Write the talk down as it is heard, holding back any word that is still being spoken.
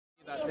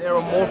There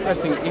are more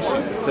pressing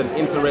issues than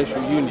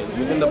interracial unions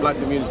within the black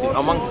community,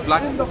 amongst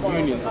black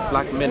unions of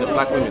black men and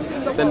black women,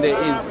 than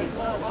there is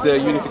the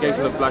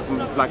unification of black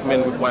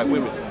men with white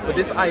women. But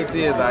this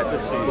idea that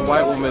the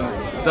white woman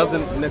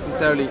doesn't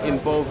necessarily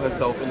involve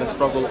herself in the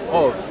struggle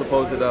of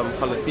supposed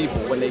coloured people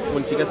when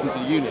she gets into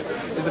the union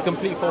is a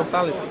complete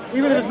falsality.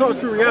 Even if it's not a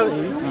true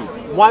reality,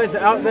 why is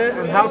it out there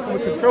and how can we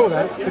control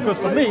that? Because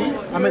for me,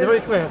 I made it very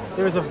clear,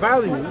 there is a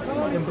value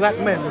in black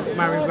men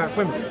marrying black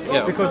women.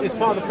 Yeah. Because it's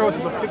part of the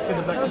process of fixing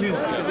the black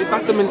community.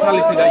 That's the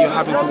mentality that you're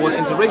having towards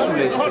interracial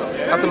relationships.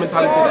 That's the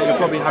mentality that you're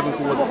probably having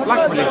towards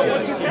black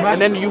relationships. And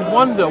then you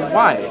wonder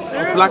why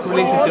black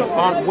relationships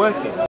aren't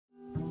working.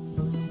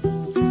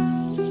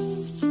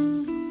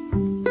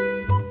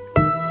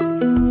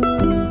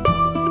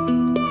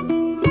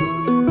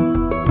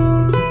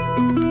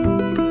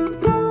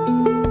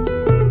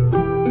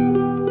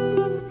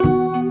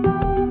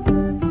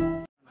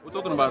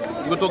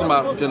 We're talking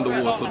about gender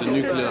wars, so the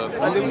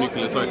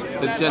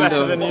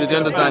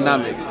gender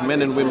dynamic,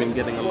 men and women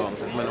getting along,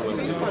 just men and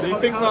women. Do you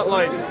think that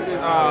like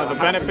the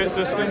benefit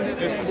system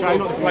is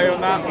to play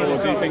on that, or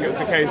do you think it's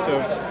a case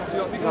of?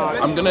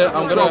 I'll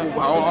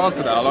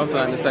answer that. I'll answer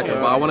that in a second,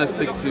 but I want to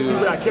stick to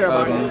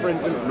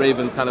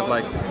Raven's kind of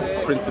like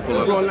principle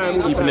of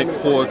keeping it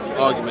core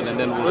argument, and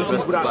then we'll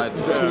address the side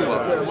as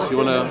well. Do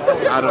you want to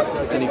add up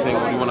anything,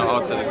 or do you want to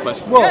answer the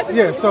question? Well,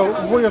 yeah. So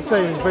what you're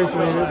saying is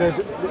basically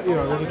there's a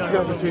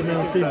split between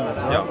male and female.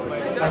 Yeah.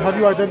 And have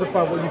you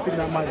identified what you think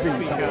that might be?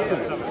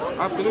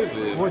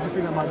 Absolutely. What do you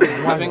think that might be?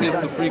 I think it's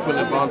the frequent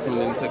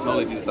advancement in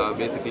technologies that have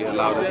basically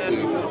allowed us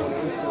to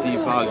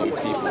devalue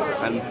people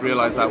and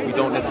realize that we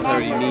don't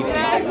necessarily need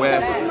people.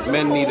 Where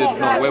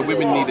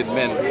women needed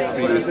men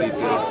previously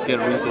to get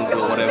resources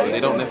or whatever, they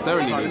don't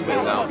necessarily need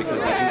men now because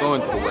they can go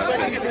into the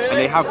workplace and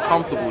they have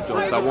comfortable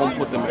jobs that won't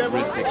put them at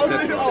risk,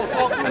 etc.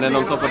 And then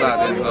on top of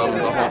that, there's the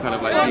whole kind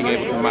of like being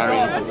able to marry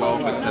into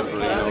wealth, etc.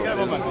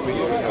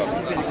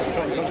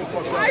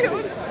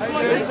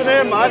 Listen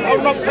here, man.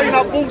 I'm not paying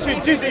that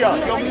bullshit jizya.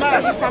 You're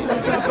mad. It's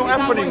not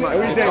happening,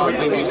 mate.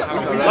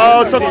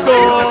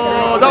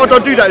 Soco. No,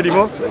 don't do that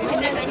anymore.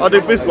 I do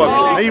this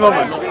one. Leave on,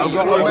 man. I've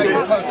got all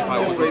this.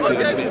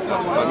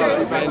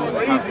 Men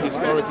have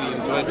historically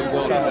enjoyed the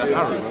world as their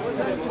harem,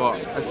 but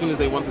as soon as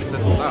they want to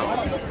settle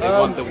down, they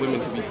want the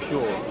women to be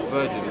pure,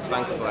 virgin,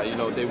 sanctified.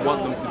 They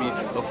want them to be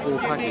the full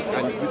package,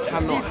 and you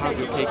cannot have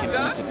your cake and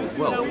eat it as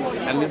well.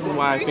 And this is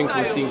why I think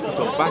we're seeing such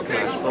a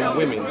backlash from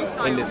women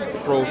in this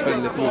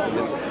pro-feminist movement,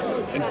 this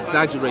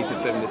exaggerated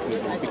feminist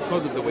movement,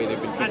 because of the way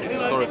they've been treated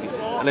historically.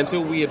 And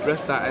until we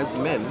address that as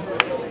men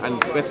and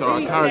better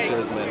our character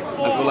as men,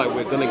 I feel like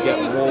we're going to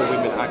get more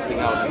women acting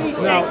out.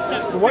 Now,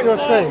 so what you're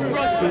saying,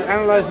 so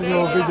analysing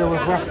your video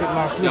with Rasket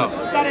last week,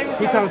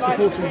 he kind of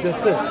supports what you just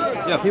said.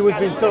 Yeah. He was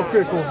being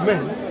self-critical of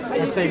men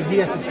and saying he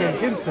has to change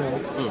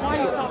himself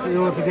in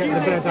order to get the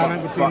better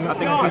dynamic between.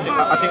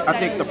 I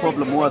think the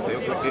problem was it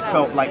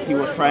felt like he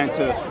was trying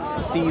to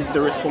seize the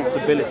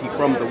responsibility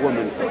from the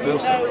woman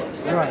also.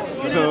 Right.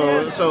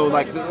 So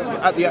like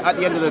at the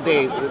end of the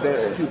day,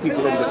 there's two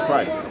people in this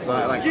crime. So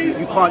like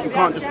you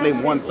can't just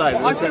blame one side.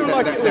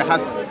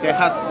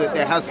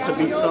 There has to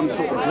be some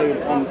sort of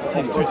blame on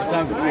two to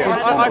tango.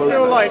 I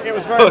feel like it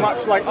was very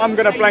much like I'm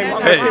going to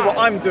see what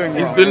I'm doing.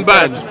 He's been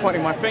banned. Just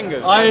pointing my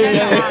fingers.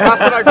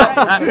 That's what I got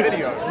from the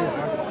video.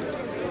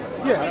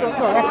 Yeah, that's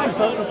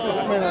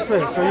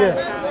clear. So yeah.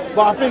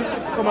 But I think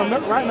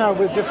right now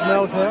we're just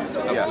males here,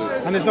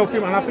 and there's no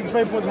female. And I think it's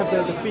very important to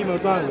have the female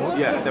dialogue.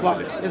 Yeah,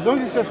 definitely. But as long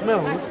as it's just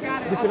males,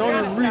 we can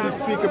only really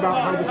speak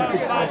about how we can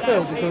fix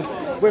ourselves because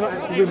we're not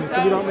actually women,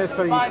 so we don't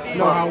necessarily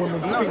know how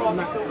women think.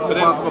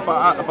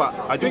 But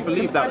I do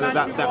believe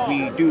that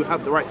we do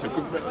have the right to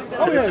create.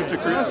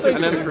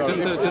 And then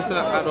just to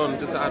add on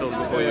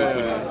before you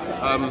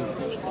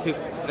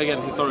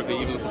again, historically,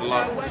 even for the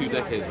last 2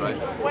 decades, right,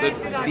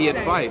 the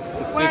advice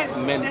to fix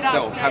men's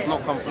self has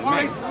not come from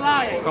men,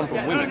 it's come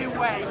from women.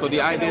 So the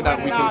idea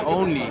that we can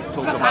only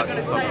talk about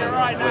these subjects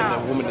when a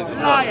woman is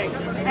involved,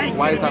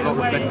 why is that not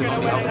reflected on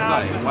the other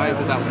side? Why is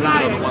it that women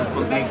are the ones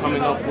constantly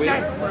coming up with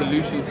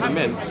solutions for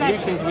men?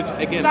 Solutions which,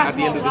 again, at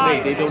the end of the day,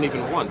 they don't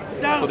even want.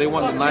 So they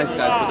want the nice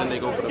guys, but then they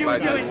go for the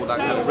bad guys and all that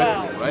kind of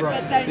rhetoric,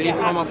 right? They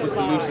come up with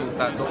solutions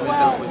that don't make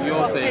sense. But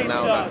you're saying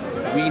now that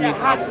we need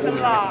to have a woman, we need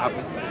to have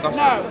this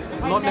discussion.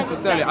 Not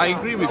necessarily. I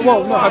agree with you.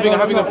 Having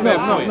a fair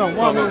point. No,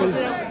 what I mean is,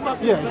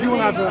 if you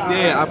want to have a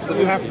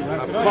absolutely. You have to.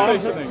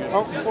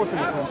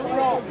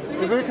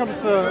 But when it comes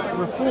to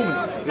reforming,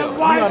 we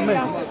are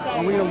men,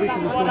 and we know we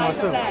can reform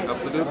ourselves.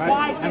 Absolutely.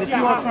 Right? And if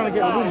you are trying to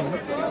get a woman,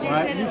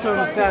 right, you should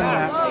understand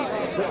that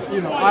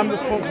I'm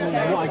responsible for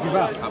what I give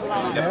out.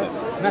 Absolutely.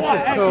 Yeah? And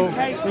that's it. So,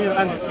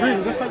 and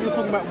really, just like you're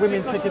talking about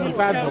women picking the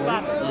bad boy,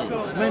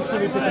 men should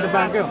be picking the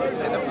bad girl.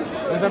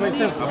 Does that make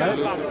sense, right?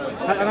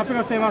 And I think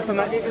I'm saying last time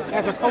that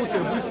as a culture,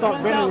 if we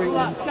start venerating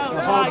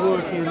the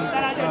hard-working,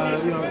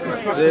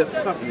 constructive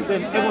stuff,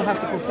 then everyone has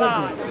to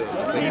conform to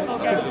it.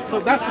 So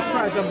that's the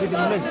strategy I'm giving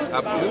men.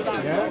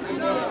 Absolutely. Yeah?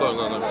 Go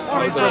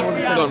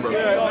on, bro. The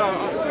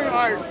thing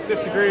I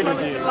disagreed with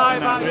you in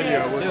that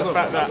video was the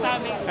fact that,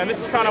 and this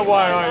is kind of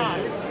why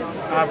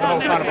have the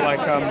whole kind of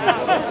like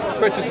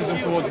criticism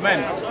towards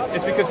men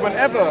is because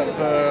whenever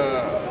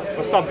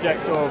the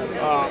subject of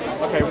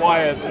okay,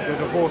 why is the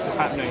divorce is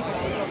happening?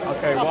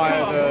 Okay, why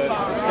are the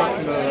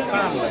destruction of the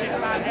family?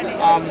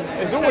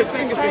 There's always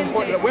fingers being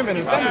pointed at women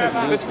and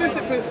feminism. There's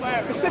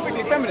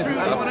specifically feminism.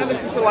 And when I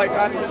listen to like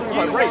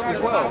rape as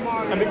well,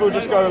 and people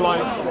just go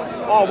like,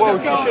 oh well,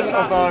 she shouldn't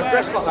have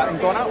dressed like that and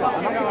gone out like that.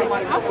 And I'm thinking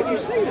like, how could you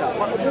say that?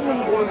 Like a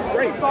woman was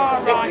raped.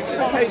 If this is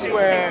a case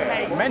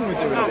where men were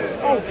doing this,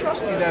 oh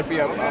trust me, there'd be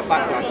a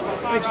backlash.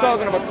 I think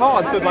Sergeant of a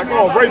card said like,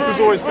 oh, rape has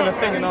always been a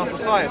thing in our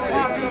society,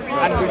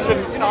 and we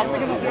shouldn't. You know, I'm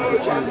thinking, why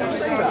would you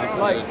say that?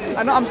 Like,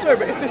 and I'm sorry,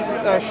 but if this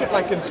is shit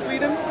like in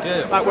Sweden,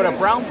 like where the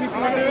brown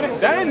people are doing it,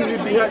 then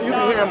you'd be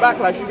hearing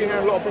backlash. You'd be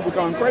hearing a lot of people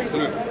going crazy.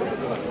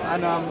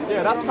 And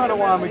yeah, that's kind of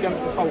why I'm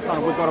against this whole kind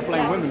of we've got to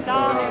blame women for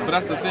But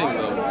that's the thing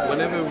though,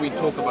 whenever we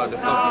talk about the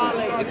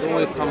subject, it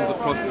always comes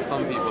across to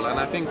some people, and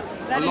I think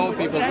a lot of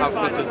people have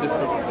such a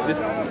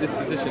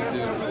disposition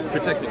to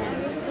protecting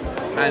women.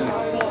 And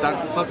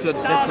that's such a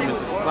detriment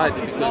to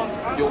society because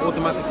you're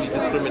automatically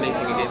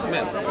discriminating against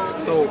men.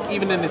 So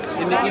even in the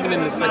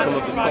spectrum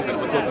of this topic,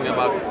 we're talking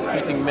about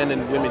treating men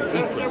and women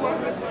equally.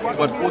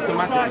 But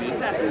automatically,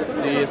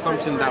 the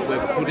assumption that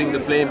we're putting the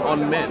blame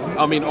on men,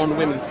 on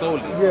women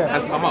solely,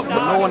 has come up.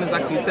 But no one has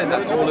actually said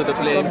that all of the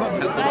blame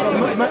has gone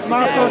on women.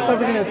 My first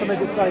something here to make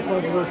it slightly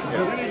controversial.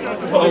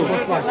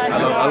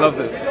 I love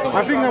this.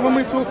 I think that when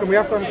we're talking, we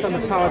have to understand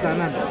the power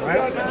dynamic,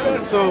 right?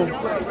 So,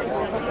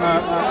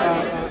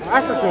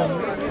 African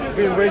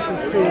being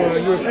racist to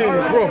European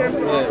is wrong,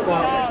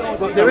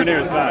 but there is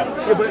bad.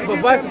 Yeah, but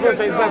vice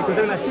versa is bad because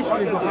there's a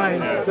history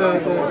behind the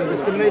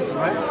discrimination,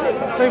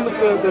 right? Same with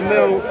the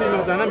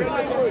male-female dynamic.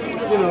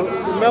 You know,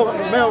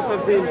 males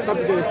have been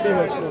subjugated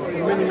females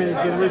for many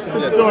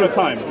generations. All the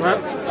time,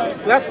 right?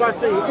 So that's why I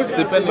say it is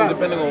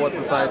depending on what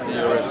society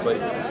you're in, but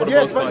for the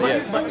most part,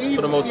 yes.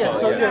 For the most part,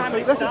 so, yes. So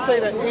let's just say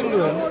that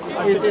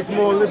England is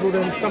more liberal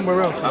than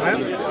somewhere else, right?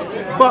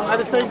 But at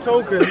the same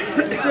token,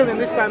 still in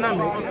this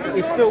dynamic,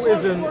 it still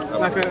isn't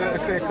like a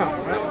clear cut,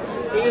 right?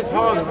 It is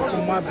harder,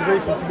 from my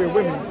observation, to be a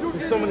woman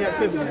with so many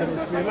activities than it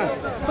is to be a man.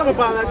 Some are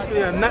biologically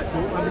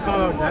natural, and we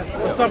can't argue that,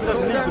 but some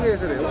doesn't need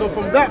to. So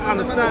from that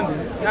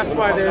understanding, that's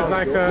why there's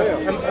like a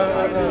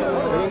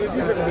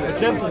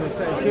gentleness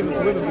that is given to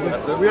women,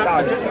 because we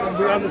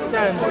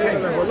understand the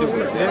pain.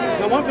 Yeah?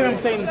 Now one thing I'm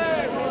saying,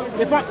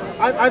 if I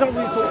don't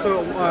really talk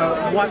to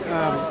white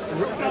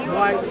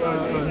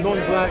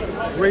non-black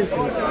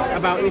racists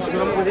about issues,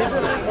 I'm not really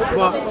interested.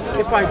 But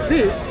if I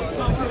did,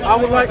 I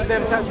would like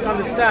them to actually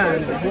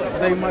understand what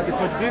they might be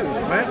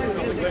contributing, right?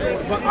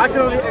 But I can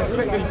only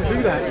expect them to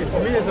do that if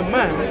me as a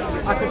man,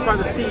 I can try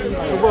to see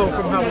the world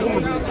from how a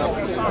woman sees it.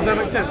 Does that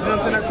make sense? You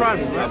understand that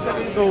tribal, right?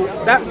 So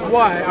that's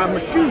why I'm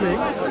assuming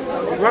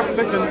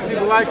Rustic and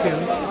people like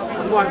him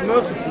are quite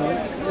merciful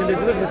in their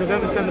delivery because they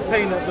understand the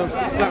pain that the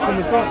black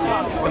woman's gone through.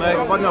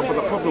 But no, but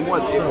the problem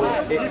was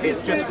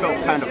it just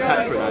felt kind of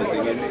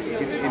patronising in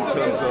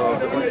terms of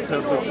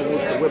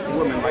towards the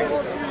women. Like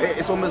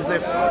it's almost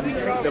as if you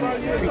treat them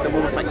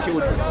almost like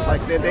children.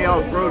 Like they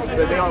are grown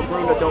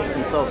adults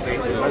themselves.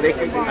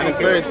 And it's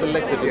very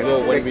selective as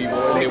well when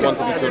they want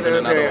to be children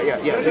and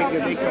adults.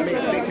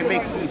 They can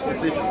make these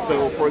decisions.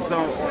 So for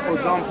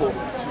example,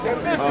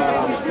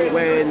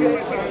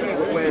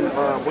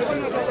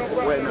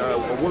 when a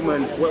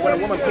woman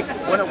picks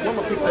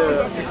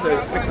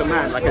a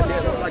man like a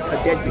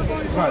deadbeat,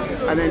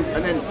 and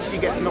then she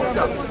gets knocked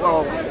up.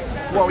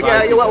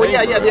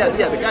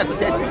 The guy's a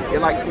deadbeat.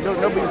 You're like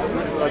nobody's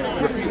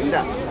refuting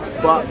that.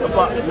 But you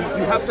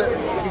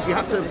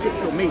have to pick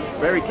your mate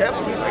very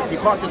carefully. Like you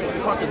can't just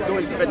go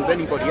into bed with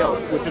anybody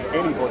else, with just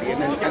anybody,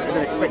 and then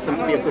expect them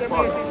to be a good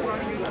father.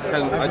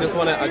 And I just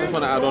want to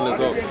add on as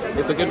well.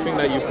 It's a good thing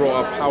that you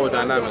brought up power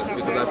dynamics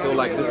because I feel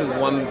like this is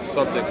one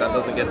subject that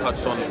doesn't get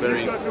touched on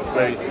very.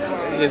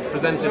 It's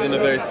presented in a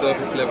very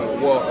surface level,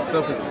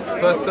 surface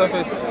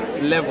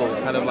level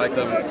kind of like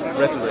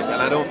rhetoric,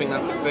 and I don't think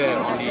that's fair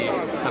on the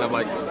kind of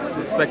like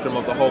the spectrum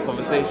of the whole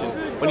conversation.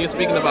 When you're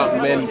speaking about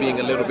men being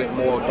a little bit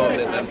more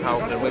dominant and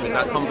powerful than women,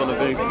 that comes on a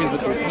very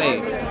physical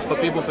plane. But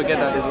people forget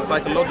that there's a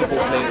psychological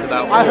plane to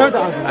that. I heard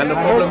that. And the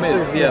problem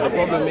is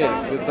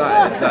with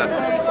that is that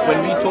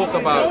when we talk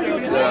about the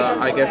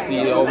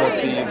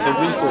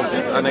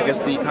resources and I guess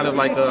the kind of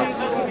like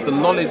the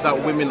knowledge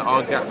that women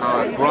are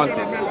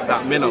granted,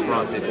 that men are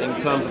granted in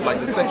terms of like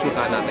the sexual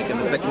dynamic and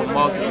the sexual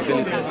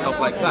marketability and stuff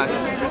like that,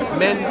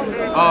 men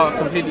are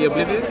completely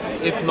oblivious,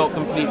 if not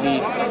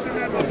completely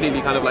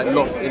kind of like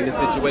lost in this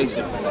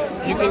situation.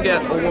 You can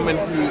get a woman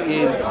who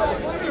is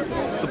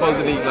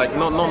supposedly like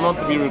not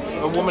to be rude,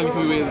 a woman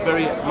who is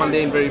very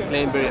mundane, very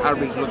plain, very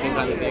average looking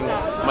kind of thing,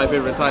 my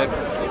favorite type,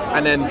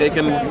 and then they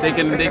can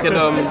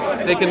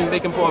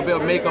put a bit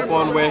of makeup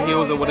on, wear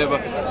heels or whatever,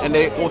 and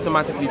they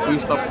automatically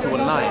boost up to a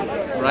 9.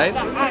 right?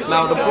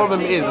 Now the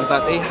problem is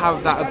that they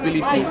have that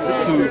ability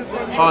to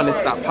harness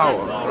that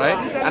power, right?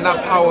 And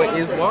that power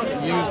is what?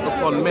 Used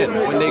upon men.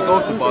 When they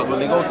go to bars, when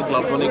they go to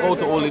clubs, when they go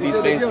to all of these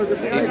places,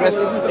 they dress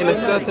in a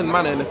certain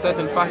manner, in a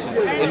certain fashion,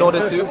 in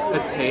order to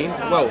attain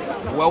wealth.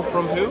 Wealth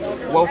from who?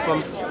 Wealth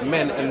from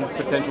men and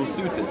potential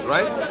suitors,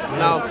 right?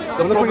 Now,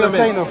 the problem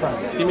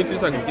is, give me 2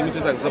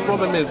 seconds, The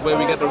problem is where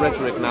we get the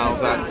rhetoric now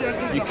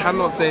that you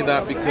cannot say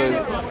that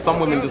because some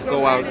women just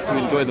go out to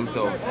enjoy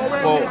themselves.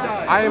 Well,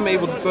 I am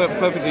able to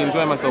perfectly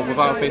enjoy myself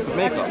without a face of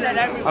makeup.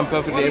 I'm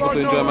perfectly able to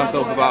enjoy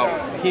myself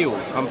without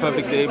heels. I'm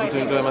perfectly able to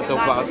enjoy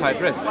myself without a tight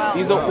dress.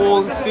 These are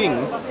all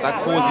things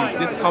that cause you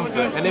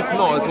discomfort, and if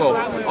not as well,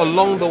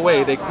 along the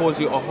way they cause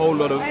you a whole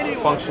lot of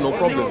functional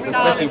problems,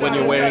 especially when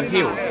you're wearing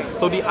heels.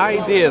 So the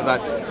idea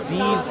that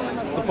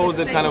these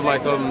supposed kind of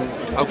like,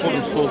 I'll call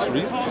them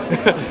sorceries,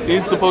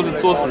 these supposed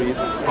sorceries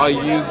are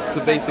used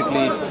to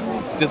basically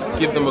just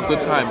give them a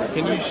good time.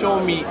 Can you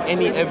show me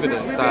any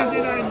evidence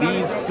that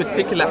these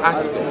particular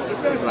aspects,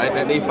 right,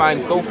 that they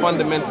find so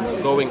fundamental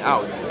to going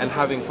out and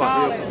having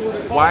fun,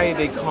 why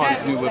they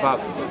can't do without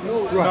them?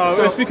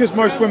 No, it's because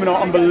most women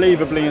are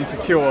unbelievably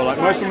insecure. Like,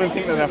 most women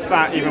think that they're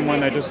fat even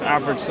when they're just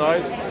average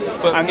size.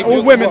 But and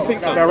all women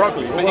think that they're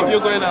ugly. But if you're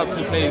going out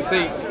to play,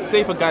 say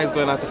if a guy's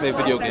going out to play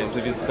video games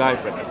with his guy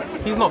friends,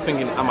 he's not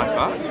thinking, am I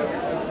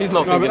fat? He's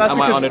not thinking,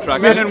 am I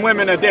unattractive? Men and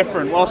women are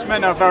different. Whilst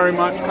men are very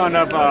much kind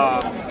of...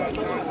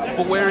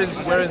 But where is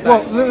that?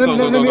 Well,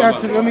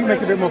 let me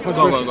make a bit more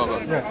controversial. Go.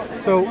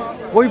 Yeah. So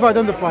what you've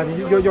identified,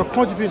 you're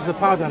contributing to the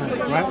power dynamic,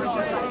 right?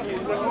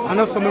 I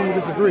know some men will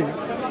disagree,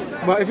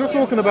 but if you're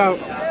talking about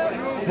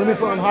women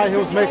put on high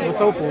heels, makeup and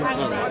so forth,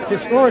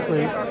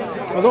 historically,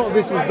 a lot of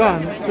this was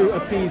done to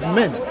appease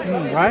men,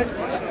 right?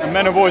 And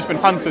men have always been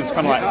hunters,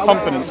 kind of like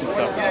confidence and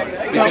stuff.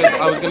 Because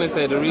I was going to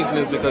say the reason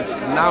is because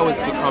now it's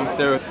become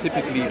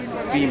stereotypically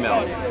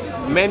female.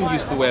 Men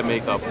used to wear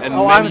makeup and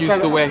men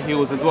used to wear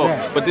heels as well.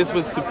 Yeah. But this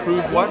was to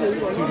prove what?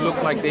 To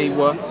look like they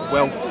were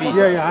wealthy,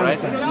 right?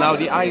 Now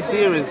the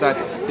idea is that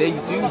they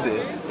do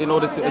this in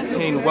order to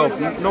attain wealth,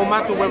 no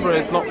matter whether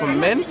it's not from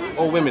men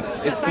or women.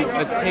 It's to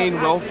attain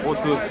wealth or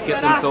to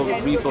get themselves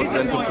resources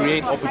and to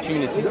create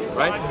opportunities,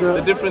 right?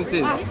 The difference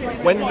is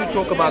when you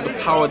talk about the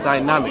power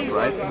dynamic,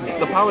 right?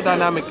 The power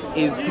dynamic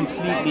is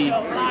completely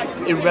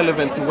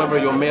irrelevant to whether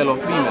you're male or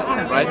female,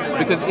 right?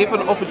 Because if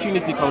an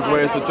opportunity comes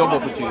where it's a job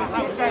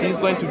opportunity, she's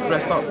going to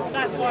dress up.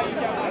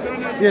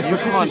 Yes, but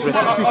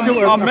she's still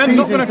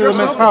appeasing to the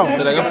men's power.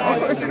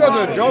 If you go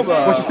to a job,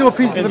 but she's still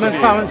appeasing to the men's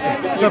power, isn't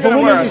she? So if a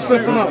woman is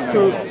dressing up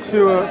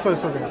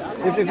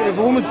if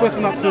a woman's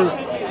dressing up to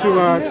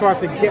try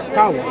to get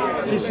power,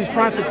 she's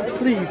trying to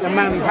please a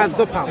man who has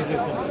the power.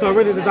 So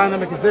really the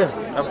dynamic is there.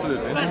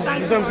 Absolutely. You know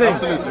what I'm saying?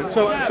 Absolutely.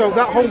 So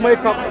that whole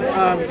makeup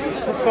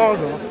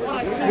saga,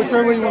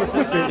 whichever way you want to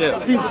flip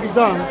it, seems to be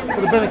done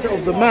for the benefit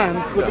of the man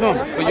looking on.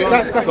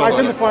 That's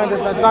identifying the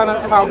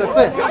dynamic power that's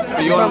there.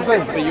 But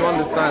you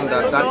understand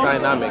that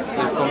dynamic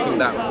is something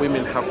that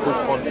women have pushed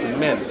onto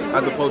men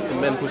as opposed to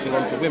men pushing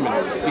onto women.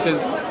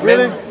 Because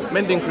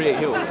men didn't create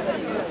heels.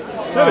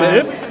 No,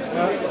 they did.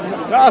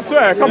 I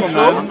swear, come on,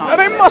 man.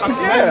 They must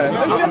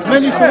have,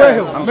 Men used to wear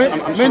heels.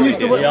 Men used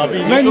to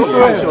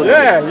wear heels.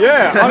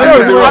 Yeah.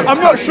 I'm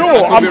not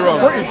sure. I'm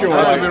pretty sure.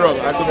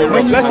 I could be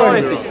wrong.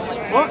 Society.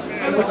 What?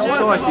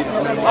 Society.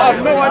 I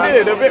have no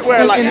idea. The bit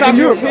where like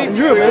Samuel Piggs,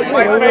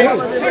 blackface.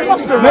 They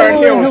must have wearing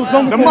heels.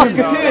 The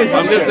Musketeers.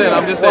 I'm just saying.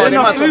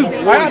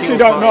 I actually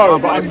don't know,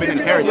 but it's been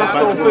inherited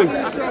by the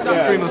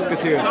boots. Three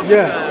Musketeers.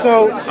 Yeah.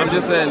 So I'm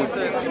just saying.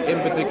 In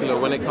particular,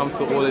 when it comes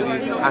to all of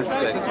these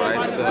aspects,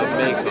 right, the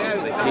makeup,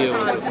 the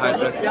heels, the tight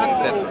dresses,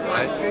 etc.,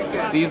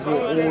 right, these were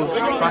all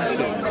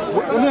fashioned.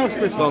 Let me ask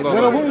you a question.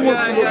 When a woman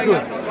wants to look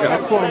good,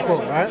 quote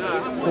unquote, right?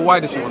 But why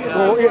does she want to?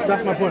 Well,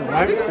 that's my point,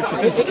 right?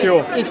 She's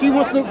insecure. If she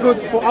wants to look good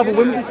for other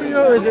women to see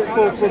her, or is it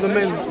for the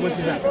men when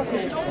she's out?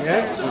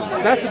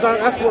 Yeah, that's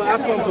what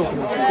I'm talking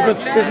about. Because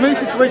there's many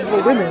situations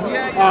where women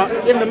are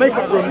in the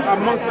makeup room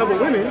amongst other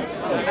women,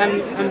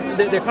 and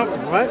they're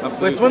comfortable, right? Absolutely.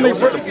 But it's when they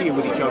compete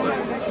with each other.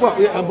 Well,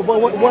 yeah, but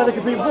why are they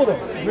competing for them?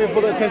 Competing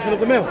for the attention of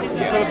the male.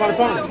 Trying to find a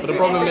partner. But the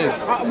problem is,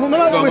 no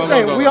matter what we're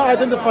saying, we are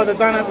identifying the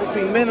dynamic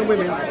between men and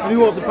women and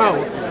who holds the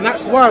powers, and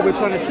that's why we're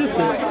trying to shift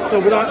it so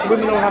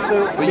women don't have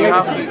to. But you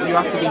have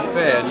to be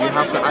fair, and you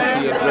have to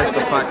actually address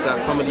the fact that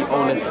some of the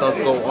onus does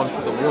go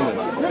onto the woman.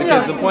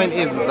 Because the point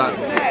is that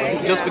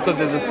just because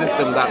there's a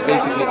system that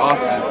basically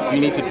asks you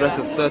need to dress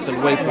a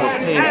certain way to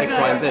obtain X,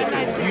 Y, and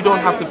Z, you don't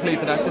have to play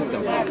to that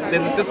system.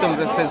 There's a system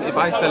that says if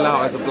I sell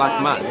out as a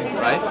black man,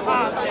 right,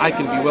 I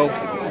can be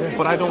wealthy.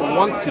 But I don't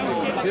want to do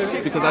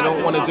that because I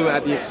don't want to do it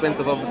at the expense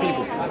of other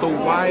people. So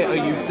why are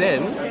you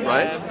then,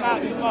 right,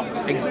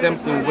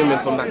 exempting women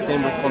from that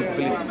same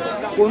responsibility?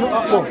 Well,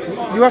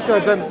 you have to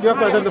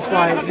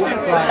identify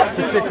what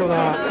particular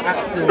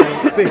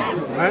actual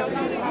things, right?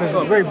 Because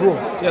it's very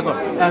broad. Yeah, go on.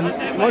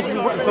 And once you,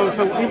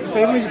 so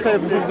even when you say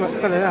everything's like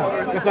selling out,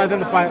 you have to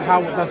identify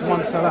how does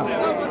one sell out.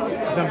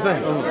 You know what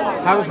I'm saying?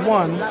 How does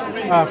one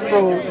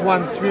throw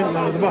one's community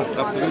under the bus?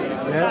 Absolutely.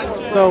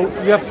 Yeah. So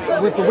you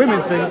have, with the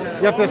women thing,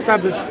 you have to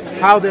establish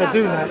how they're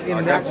doing that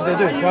in the actions they're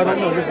doing. So I don't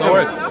know. No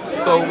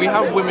worries. So we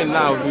have women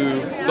now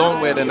who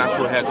don't wear their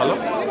natural hair color.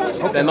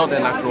 They're not their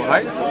natural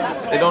height.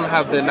 They don't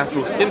have their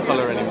natural skin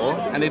color anymore,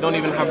 and they don't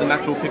even have the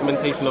natural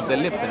pigmentation of their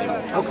lips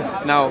anymore.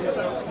 Okay. Now,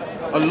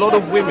 a lot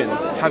of women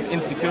have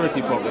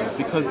insecurity problems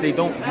because they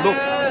don't look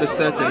the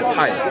certain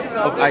type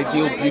of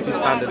ideal beauty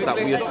standards that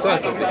we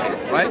assert over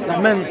here, right?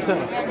 That men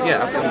assert.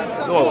 Yeah,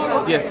 absolutely.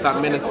 Well, yes,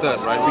 that men assert,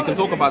 right? We can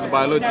talk about the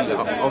biology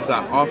of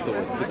that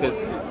afterwards, because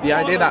the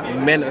idea that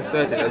men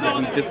assert it as if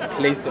we just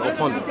placed it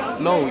upon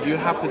them. No, you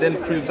have to then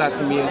prove that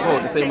to me as well,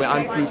 the same way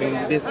I'm proving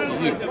this to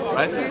you,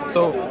 right?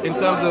 So in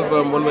terms of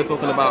when we're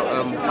talking about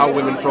how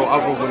women throw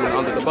other women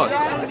under the bus,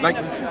 like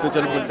the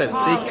gentleman said,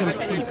 they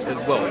compete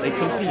as well. They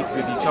compete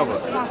with each other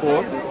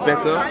for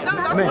better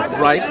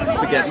rights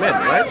to get men,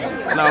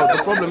 right? Now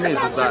the problem is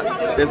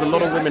that there's a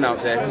lot of women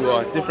out there who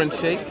are different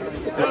shape,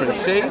 different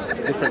shades,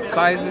 different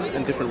sizes,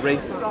 and different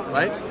races,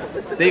 right?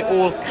 They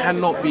all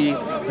cannot be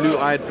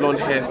blue-eyed, blonde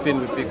hair, thin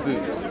with big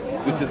boobs,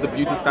 which is the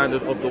beauty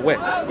standard of the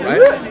West,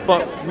 right?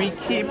 But we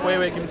keep,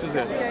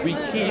 we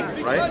keep,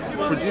 right,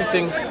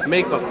 producing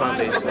makeup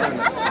foundations,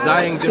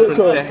 dyeing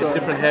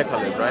different hair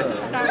colors,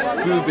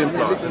 right? Boob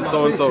implants and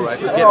so, right,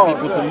 to get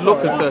people to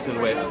look a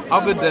certain way,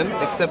 other than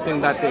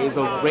accepting that there is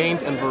a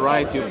range and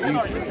variety of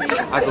beauty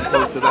as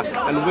opposed to that.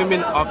 And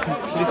women are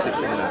complicit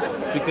in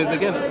that. Because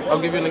again, I'll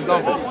give you an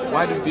example.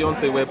 Why does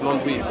Beyonce wear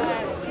blonde weave?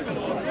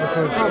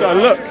 It's a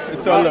look.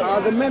 It's a look.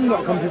 Are the men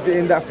not complicit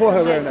in that for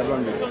her wearing that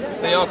blonde wig?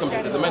 They are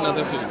complicit. The men are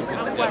definitely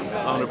complicit. Yeah,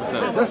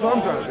 100%. That's what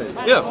I'm trying to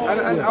say. Yeah.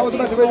 And I was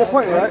about to raise a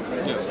point, right?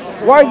 Yeah.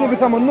 Why has it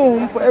become a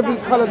norm for every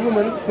coloured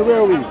woman to wear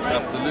a wig?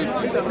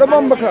 Absolutely. The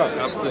bomber club.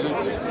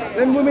 Absolutely.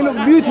 Them women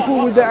look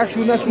beautiful with their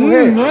actual natural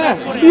hair.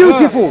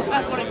 Beautiful.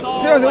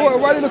 Seriously,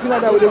 why are they looking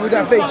like that with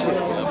that fake shit?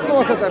 No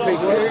one does that fake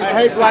shit.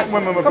 I hate black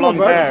women with blonde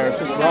hair. It's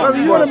just wrong.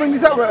 You want to bring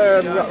this up?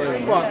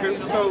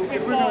 So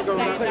if we're going to go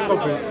on that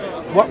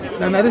topic,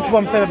 now this is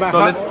what I'm saying about.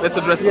 So let's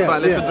address the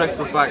fact. Let's address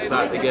the fact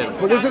that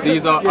again,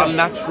 these are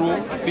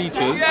unnatural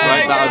features,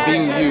 right, that are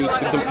being used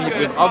to compete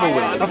with other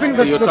women. I think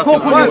so the core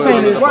point you're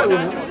saying is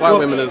white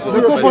women as well.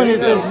 The core point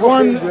is there's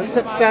one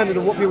set standard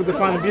of what people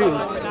define as beauty,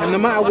 and no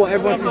matter what,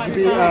 everyone seems to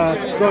be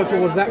going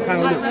towards that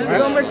kind of look, right? It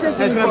don't make sense.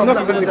 It's not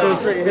nothing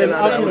because then,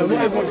 not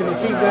everyone can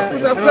achieve that.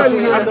 And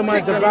also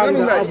undermines the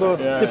value that other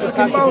different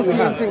types of people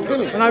have.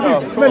 And I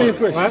agree, smelly and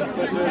fresh, right?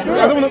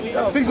 I don't want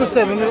to, things were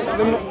said, let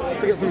me not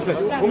forget what you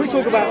said. When we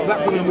talk about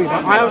black women and weave,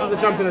 I have to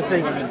jump in and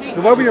say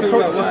the way we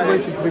approach the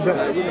situation could be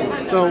better.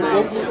 So,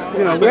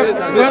 you know, we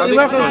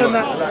have to understand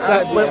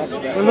that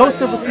when low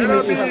self-esteem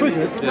is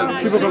triggered,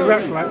 people can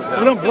react, right? So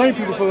we don't blame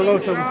people for the low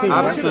self-esteem,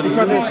 right? We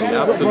try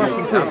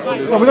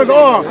to so we don't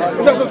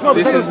go,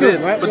 this is it,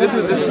 right? But this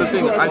is the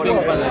thing. I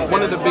think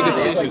one of the biggest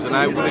issues, and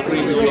I would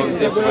agree with you on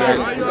this, where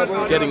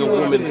it's getting a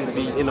woman to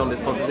be in on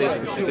this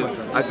conversation, is because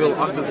I feel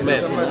us as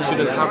men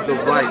shouldn't have the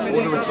right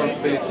or the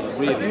responsibility,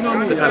 really,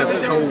 to kind of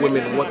tell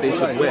women what they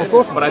should wear.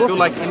 But I feel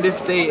like in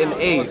this day and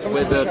age,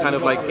 where the kind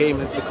of like game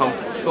has become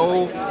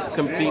so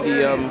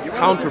completely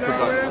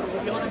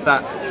counterproductive,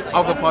 that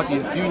other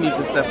parties do need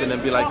to step in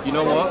and be like, you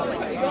know what?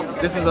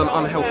 This is an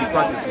unhealthy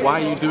practice.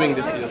 Why are you doing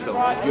this to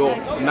yourself? You're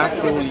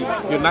naturally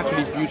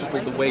beautiful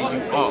the way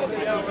you are.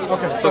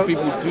 Okay. So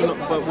people do not.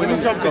 But women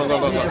go.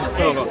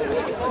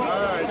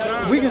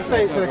 We can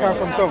say it to the cow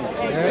comes home.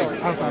 Yeah,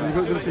 I'm fine. You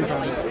go to the sea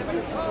family.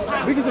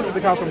 We can say it to the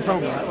cow comes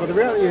home, right? But the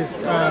reality is,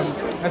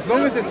 as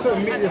long as there's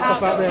certain media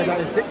stuff out there that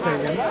is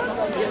dictating,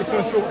 it's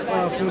going to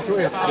feel short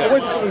ear. But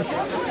what's the solution?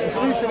 The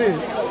solution is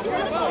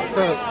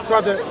to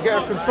try to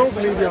get a control of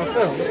the media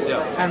ourselves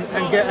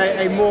and get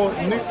a more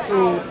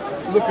neutral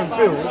look and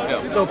feel,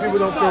 so people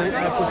don't feel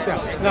pushed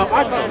out. Now,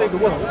 I can't save the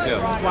world,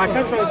 but I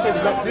can try to save the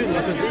black beauty,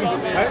 which is easy,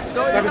 right?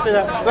 So I can say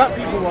that black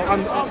people are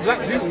black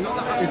beauty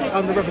is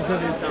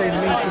underrepresented, say, in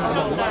the mainstream at the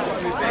moment,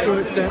 to an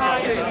extent.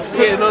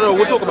 Yeah, no,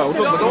 we'll talk about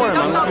it. Don't worry,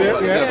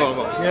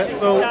 man.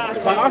 So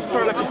by us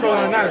trying to control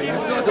our narrative,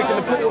 we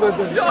can put all the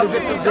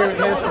different variant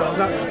hairstyles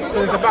out there.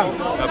 So it's a balance.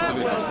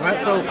 Absolutely. Right?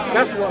 So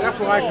that's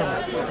what I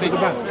can see. It's a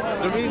balance.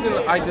 The reason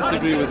I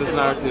disagree with this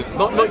narrative,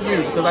 not you,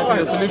 because I think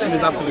the solution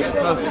is absolutely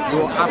perfect.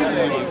 You're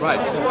absolutely right.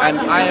 And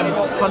I am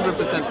 100%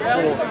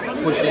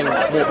 for pushing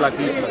more black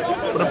beauty.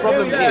 But the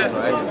problem is,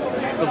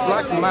 right, the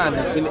black man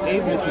has been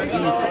able to do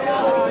this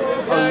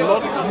a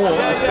lot more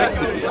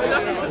effectively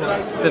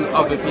than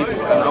other people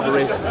and other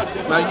races.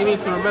 Now you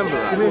need to remember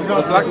that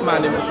the black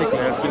man in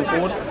particular has been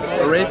called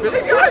a rapist,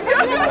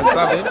 a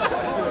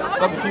savage,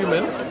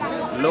 subhuman,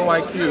 low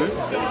IQ,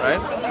 right,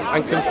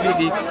 and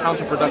completely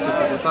counterproductive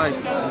to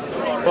society.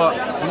 But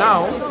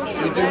now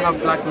we do have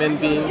black men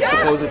being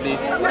supposedly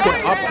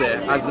put up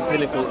there as the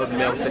pinnacle of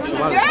male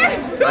sexuality,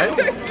 right?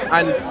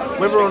 And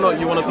whether or not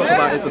you want to talk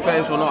about it's a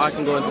fetish or not, I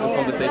can go into the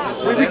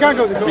conversation. We can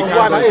go into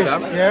why that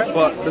is,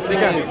 But the thing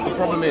is, the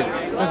problem is,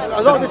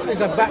 a lot of this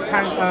is a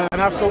backhand,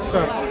 and I've talked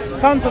to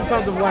tons and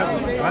tons of white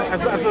women, right?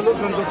 As I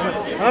looked on the document,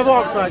 and I've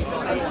asked like,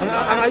 and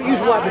I use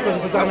white because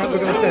of the dynamic we're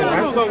going to say,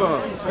 right?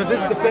 Because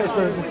this is the fetish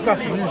for the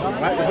discussion usually,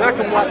 right? The black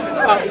and white.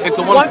 It's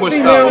the one pushed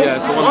female, out, yeah,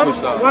 it's the one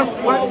pushed out. One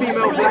white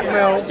female, black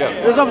male.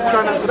 Yeah. There's obviously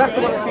dynamics, so that's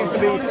the one that seems to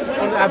be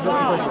on the adverts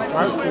and so forth,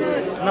 right?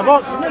 And I've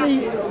asked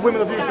many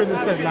women of Ukraine and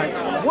said, like,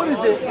 what is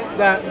it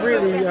that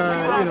really,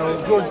 you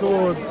know, draws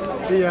towards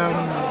the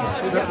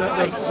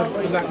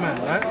black man,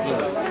 right?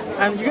 Yeah.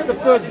 And you get the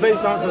first base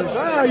answer,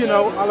 it's, you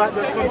know, I like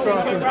the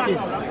contrast in skin.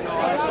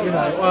 You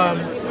know,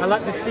 I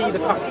like to see the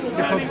cuts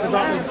because the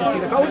darkness, you can see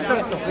the cuts, all this kind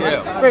of stuff. Right?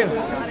 Yeah. Very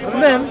nice.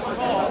 And then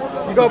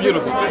you go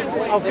beautiful.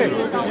 Okay,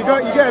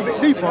 you get a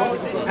bit deeper,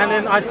 and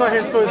then I start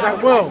hearing stories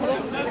like, well,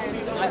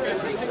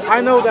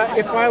 I know that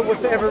if I was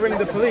to ever ring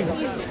the police,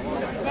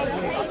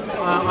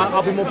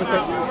 I'll be more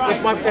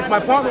protected. If my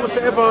partner was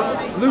to ever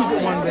lose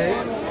it one day,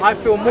 I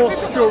feel more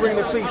secure ringing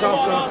the police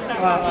after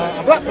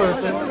a black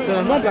person than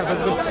a non-black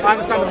person, because I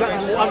understand the black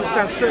people will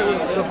understand straight away,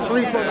 the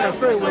police won't understand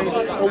straight away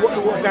or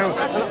what's going on.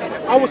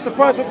 And I was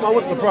surprised, but I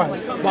was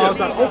surprised. But I was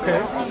like, okay,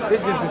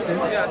 this is interesting.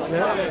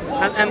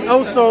 Yeah. And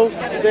also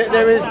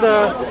there is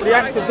the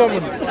act of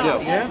dominance.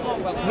 Yeah.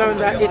 Knowing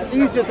that it's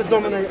easier to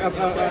dominate a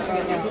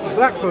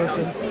black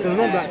person than a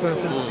non-black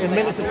person in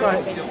many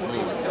societies.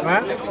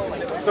 Right?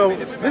 So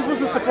this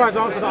was a surprise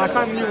answer that I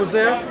kind of knew was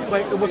there,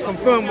 but it was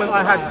confirmed when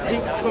I had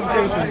deep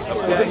conversations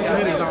with different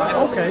communities. I'm like,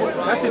 okay,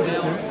 that's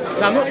interesting.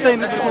 Now I'm not saying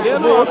this is across the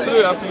board,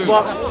 absolutely.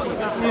 But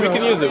we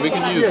can use it. We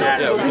can use it.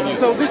 Yeah, we can use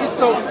so this is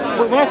so.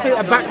 When I say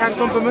a backhand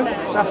compliment,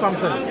 that's what I'm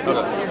saying.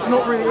 Okay. It's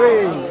not really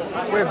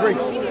we're great.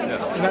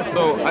 Yeah.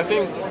 So I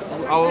think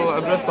I'll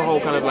address the whole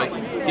kind of like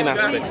skin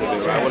aspect of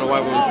it, right? When a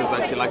white woman says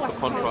that she likes the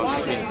contrast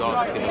between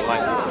dark skin and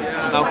light skin.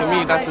 Now for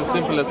me, that's as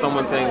simple as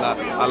someone saying that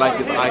I like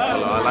his eye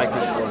color, I like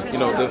his, you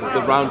know,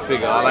 the round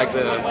figure, I like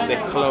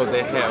their color,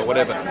 their hair,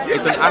 whatever.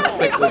 It's an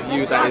aspect of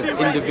you that is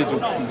individual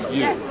to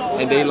you,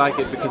 and they like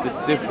it because it's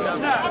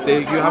different.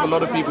 You have a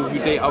lot of people who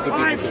date other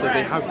people because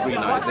they have green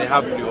eyes, they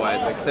have blue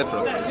eyes,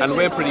 etc. And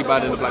we're pretty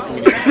bad in the black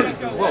community for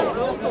this as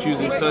well,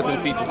 choosing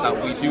certain features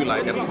that we do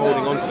like and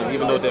holding on to them,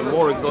 even though they're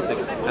more exotic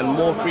and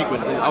more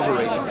frequent in other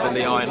races than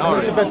they are in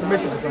our races.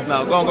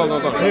 Now, go on.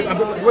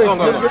 Wait,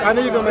 I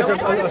know you're going to make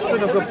a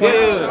string of good points.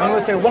 Yeah. I'm going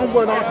to say one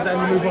word after that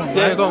and you move on.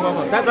 Yeah, right? go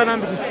on. That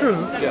dynamic is true,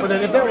 but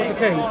then if that was the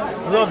case,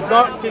 a lot of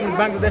dark-skinned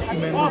Bangladeshi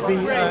men would be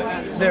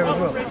there as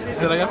well.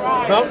 Say that again?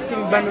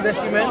 Dark-skinned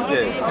Bangladeshi men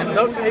and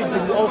dark-skinned Asian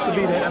people will also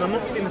be there, and I'm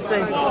not seeing the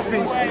same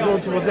speech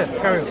going towards them.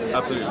 Carry on.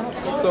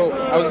 Absolutely. So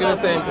I was going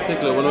to say in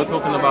particular, when we're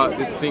talking about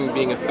this thing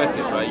being a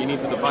fetish, right, you need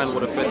to define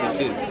what a fetish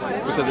is,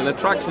 because an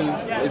attraction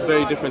is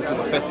very different to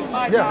a fetish.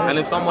 Yeah. And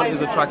if someone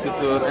is attracted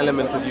to an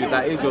element of you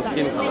that is your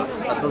skin color,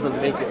 that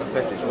doesn't make it a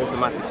fetish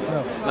automatically.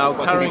 No.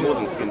 Now, carrying more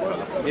than skin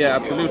color. Yeah,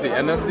 absolutely.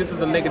 And then this is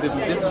the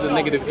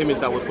negative image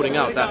that we're putting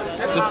out,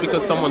 that just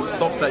because someone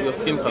stops at your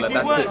skin color,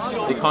 that's it.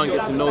 They can't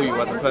get to know you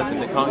as a person.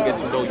 They can't get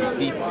to know you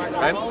deeper,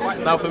 right?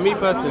 Now, for me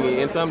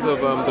personally, in terms of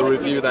the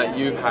review that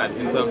you've had,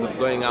 in terms of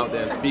going out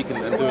there and speaking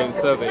and doing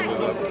surveys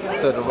with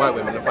certain white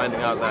women and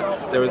finding out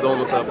that there is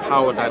almost a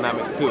power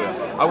dynamic to it,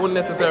 I wouldn't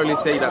necessarily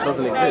say that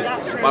doesn't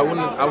exist. But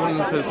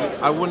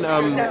I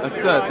wouldn't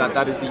assert that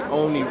that is the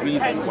only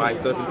reason why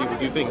certain people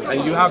do things.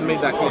 And you have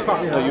made that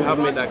clear. No, you have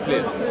made that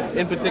clear.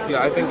 In particular,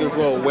 I think as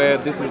well, where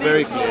this is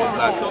very clear is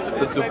that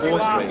the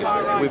divorce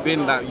rate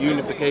within that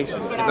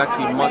unification is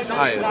actually much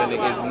higher than it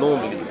is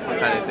normally,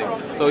 kind of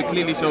thing. So it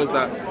clearly shows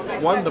that,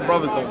 one, the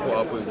brothers don't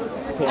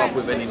put up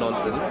with any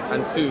nonsense,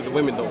 and two, the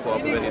women don't put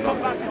up with any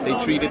nonsense.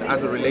 They treat it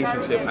as a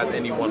relationship as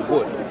anyone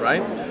would,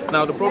 right?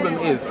 Now the problem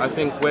is, I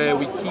think, where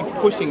we keep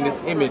pushing this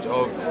image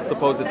of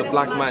supposedly the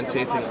black man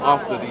chasing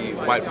after the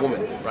white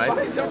woman, right?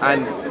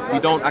 And we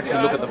don't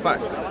actually look at the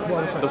facts.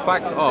 The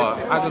facts are,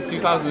 as of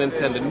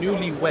 2010, the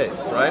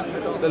newlyweds, right,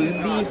 the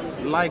least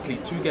likely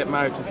to get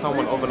married to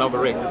someone of another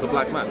race is a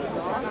black man.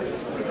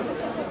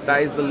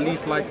 That is the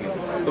least likely.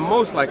 The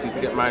most likely to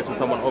get married to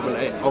someone of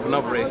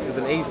another race is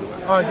an Asian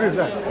man. I agree with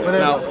that. But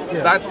then, now,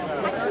 that's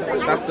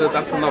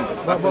the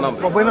numbers. That's the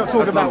numbers. But we're not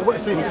talking about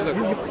numbers.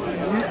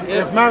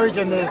 there's marriage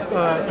and there's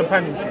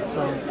companionship.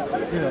 So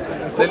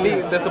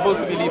they're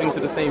supposed to be leading to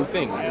the same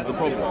thing. Is the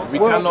problem.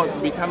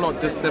 We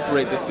cannot just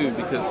separate the two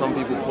because some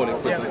people call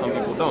it quits and some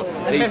people don't.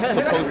 They're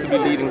supposed to be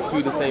leading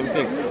to the same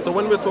thing. So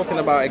when we're talking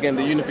about, again,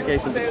 the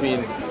unification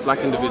between black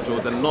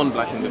individuals and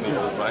non-black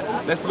individuals, right?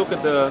 Let's look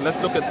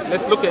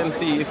at and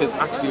see if it's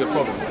actually a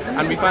problem.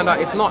 And we find out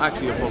it's not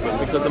actually a problem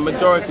because the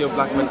majority of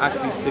black men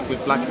actually stick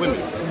with black women.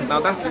 Now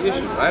that's the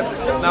issue, right?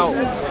 Now,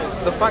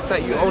 the fact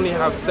that you only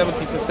have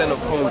 70% of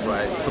homes,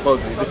 right?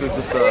 Supposedly, this is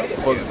just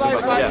supposedly,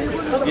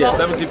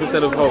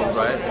 70% of homes,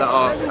 right,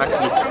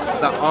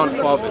 that aren't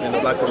fathered in the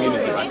black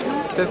community, right,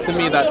 says to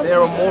me that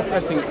there are more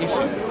pressing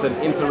issues than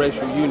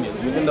interracial unions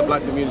within the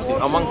black community,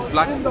 amongst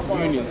black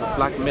unions of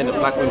black men and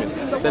black women,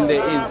 than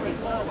there is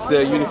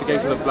the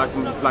unification of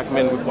black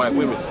men with white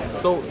women.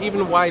 So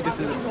even why this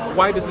is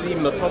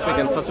even a topic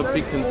and such a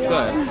big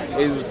concern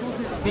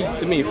speaks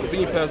to me, for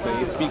me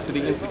personally, it speaks to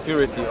the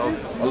insecurity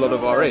of a lot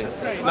of our race.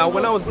 Now,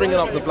 when I was bringing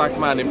up the black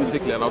man in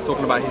particular, and I was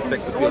talking about his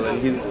sex appeal and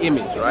his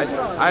image, right?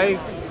 I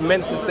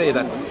meant to say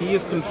that he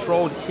has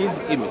controlled his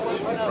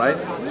image, right,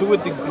 to a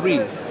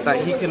degree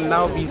that he can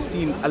now be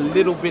seen a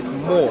little bit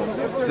more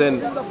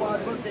than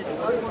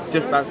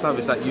just that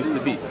savage that used to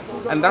be.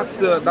 And that's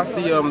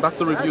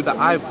the review that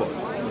I've got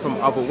from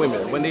other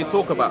women. When they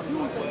talk about,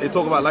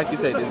 like you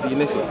said, there's the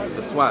initial,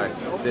 the swag,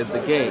 there's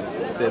the game,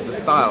 there's the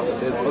style,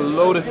 there's a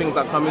load of things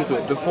that come into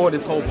it before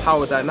this whole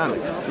power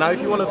dynamic. Now,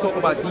 if you want to talk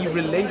about the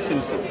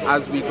relationship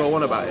as we go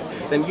on about it,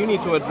 then you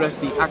need to address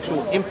the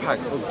actual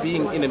impacts of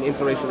being in an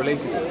interracial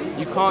relationship.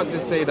 You can't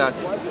just say that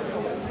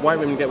white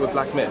women get with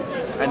black men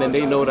and then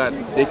they know that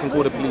they can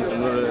call the police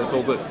and it's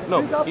all good.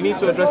 No, you need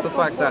to address the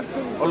fact that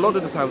a lot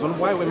of the times when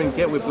white women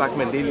get with black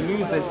men, they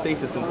lose their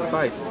status in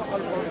society.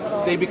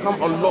 They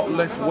become a lot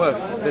less worth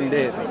than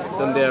they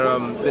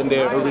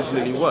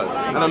originally were.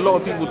 And a lot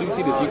of people do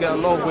see this. You get a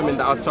lot of women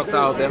that are chucked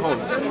out of their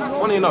homes.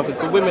 Funny enough, it's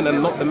the women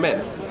and not the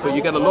men. But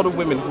you get a lot of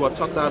women who are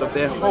chucked out of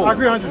their homes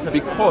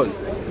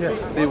because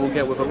they will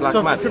get with a black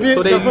man.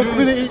 So they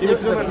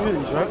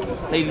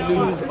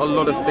lose a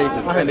lot of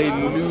status and they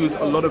lose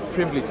a lot of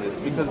privileges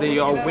because they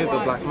are with a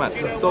black man.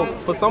 So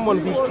for someone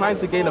who's trying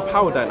to gain a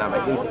power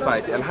dynamic in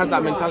society and has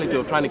that mentality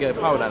of trying to get a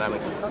power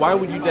dynamic, why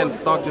would you then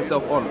start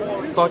yourself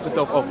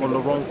off on the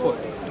wrong foot?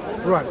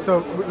 Right,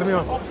 so let me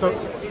ask. So,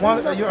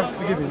 one, you have to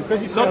forgive me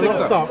because you said a lot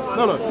of stuff.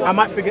 No. I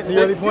might forget the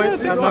early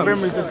points, and my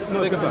memory is just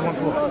not as good as I want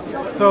to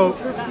watch. So,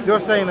 you're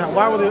saying that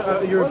why would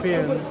a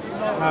European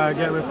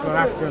get with an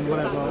African,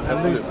 whatever,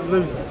 and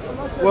lose it?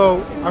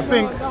 Well, I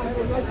think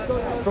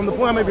from the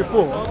point I made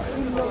before,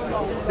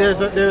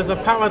 there's a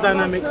power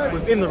dynamic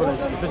within the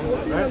relationship, isn't it?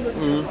 Right.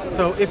 Mm-hmm.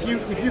 So if you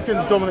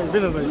can dominate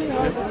within the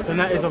relationship, then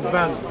that is of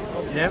value.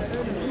 Yeah.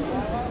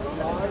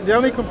 The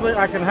only complaint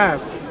I can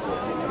have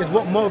is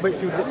what motivates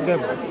people to get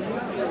together.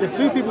 If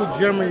two people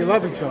generally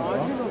love each other,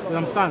 then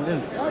I'm signed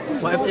in.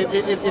 But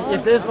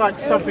if there's like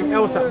something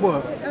else at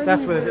work,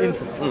 that's where there's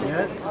interest.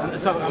 Yeah? And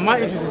so my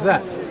interest is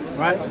that,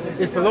 right?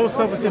 It's the low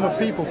self-esteem of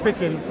people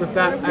picking with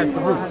that as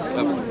the root.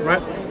 Absolutely.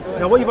 Right?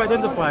 Now what you've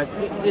identified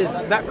is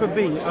that could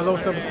be a low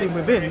self-esteem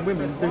within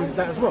women doing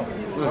that as well.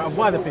 Right?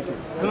 Why they're picking.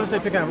 I don't say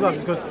picking out of love,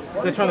 it's because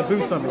they're trying to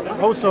boost something.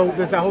 Also,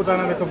 there's that whole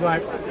dynamic of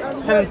like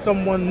telling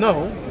someone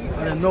no,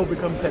 and then no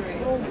becomes sexy.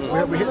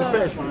 We hit the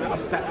fetish.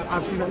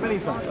 I've seen that many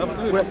times.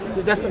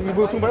 Absolutely. That's like we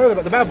were talking about earlier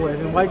about the bad boys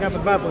and why you can't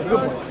have the bad boy and the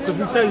good boy. Because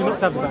we tell you not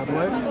to have the bad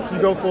boy, so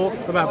you go for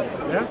the bad boy.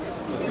 Yeah?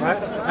 Right?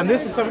 And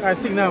this is something I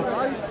see now,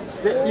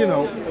 you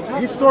know,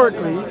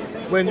 historically,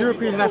 when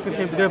Europeans and Africans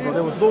came together,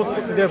 there was laws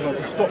put together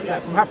to stop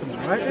that from happening,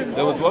 right?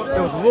 There was what?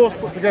 There was laws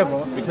put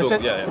together,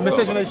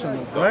 miscegenation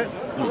laws, right?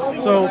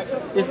 So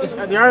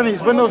the irony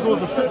is when those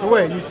laws were stripped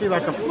away, you see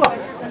like a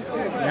flux.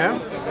 Yeah?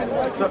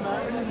 So,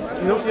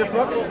 you don't see a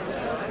flux?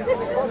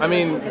 I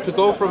mean, to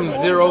go from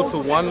 0 to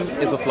 1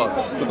 is a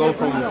flux. To go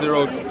from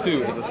 0 to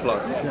 2 is a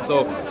flux. Yeah.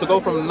 So to go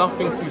from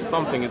nothing to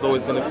something is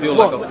always going to feel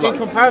like a flux. In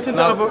comparison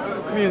to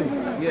other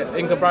communities? Yeah,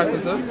 in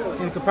comparison to?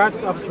 In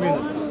comparison to other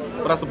communities.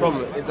 But that's the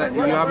problem, is that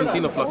you haven't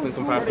seen a flux in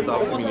comparison to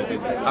other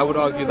communities. I would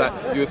argue that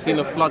you have seen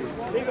a flux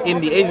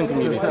in the Asian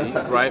community,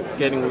 right,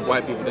 getting with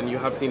white people, than you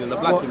have seen in the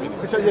black community.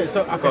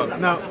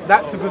 Now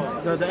that's a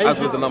good. The Asian, as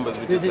with the numbers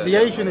we just said. The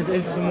Asian is an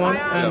interesting one,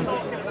 and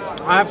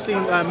I have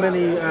seen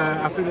many.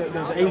 I think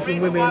that the Asian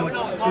women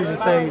choose to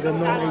say the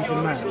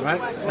non-Asian man,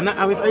 right? And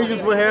if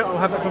Asians were here, I'll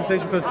have that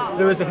conversation because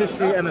there is a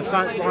history and a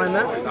science behind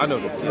that. I know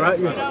this, right?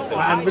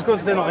 Yeah. And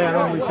because they're not here, I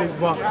don't really choose.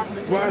 But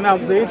right now,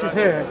 the interest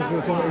here, because we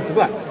were talking about the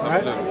black,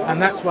 right? Absolutely.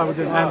 And that's why we're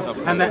doing.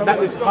 And that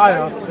is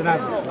higher than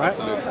average, right?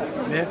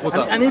 Absolutely.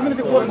 Yeah. And even if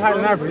it wasn't higher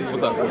than average,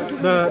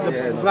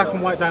 the black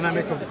and white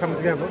dynamic of coming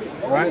together,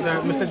 right?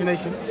 The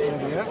miscegenation,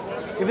 yeah.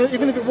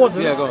 Even if it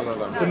wasn't, go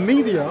on. the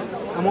media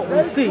and what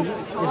we see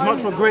is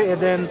much more greater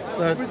than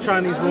the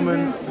Chinese woman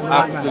and the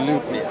white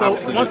man.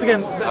 So once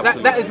again,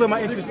 that is where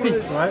my interest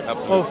peaks, right?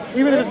 Of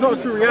even if it's not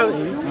a true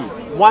reality,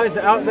 why is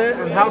it out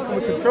there and how can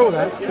we control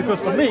that? Because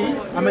for me,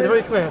 I made it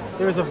very clear,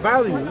 there is a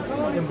value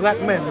in black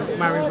men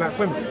marrying black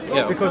women.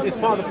 Yeah. Because it's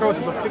part of the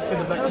process of fixing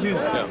the black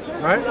community,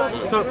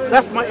 right? So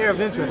that's my area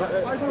of interest.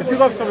 If you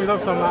love somebody,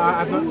 I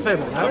have nothing to say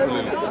about that.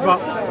 Absolutely.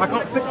 But I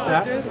can't fix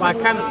that, but I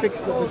can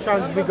fix the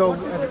challenges we go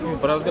as a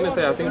community. But I was going to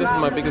say, I think this is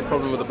my biggest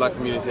problem with the black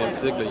community in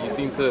particular. You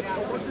seem to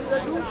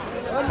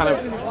kind of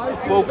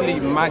vocally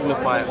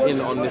magnify in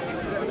on this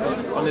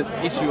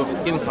issue of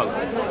skin color,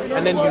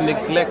 and then you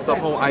neglect the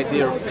whole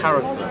idea of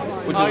character,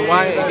 which is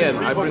why, again,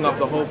 I bring up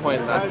the whole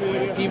point that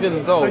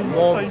even though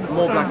more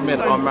black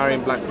men are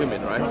marrying black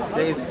women, right,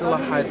 there is still a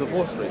high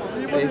divorce rate.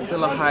 There is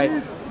still a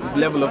high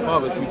level of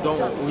fathers who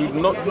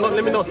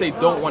let me not say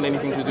don't want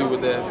anything to do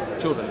with their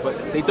children, but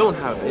they don't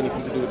have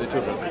anything to do with their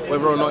children,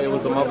 whether or not it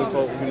was the mother's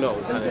fault, who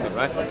knows, kind of thing,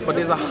 right? But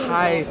there's a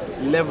high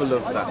level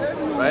of that,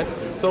 right?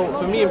 So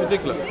for me in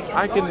particular,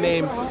 I can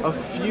name a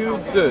few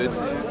good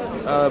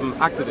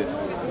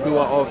activists who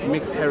are of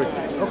mixed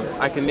heritage.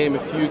 I can name a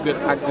few good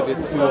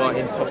activists who are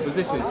in top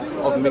positions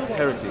of mixed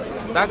heritage.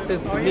 That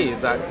says to me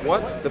that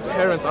what the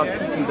parents are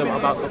teaching them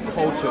about the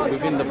culture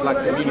within the black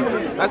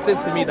community. That says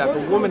to me that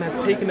the woman has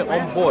taken it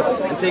on board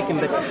and taken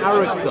the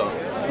character,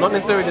 not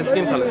necessarily the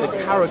skin color, the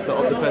character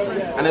of the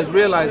person, and has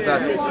realized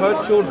that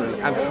her children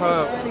and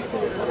her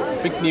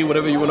big knee,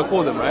 whatever you want to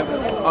call them, right,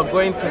 are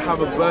going to have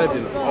a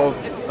burden of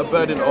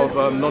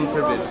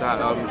non-privilege that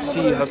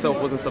she herself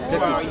wasn't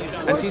subjected to,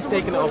 and she's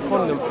taken it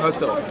upon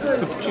herself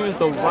to choose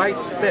the right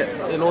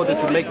steps in order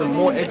to make them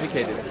more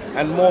educated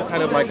and more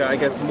kind of like I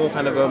guess more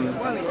kind of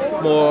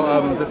more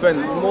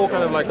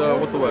kind of like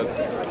what's the word,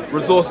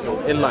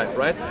 resourceful in life,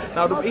 right?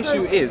 Now the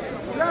issue is,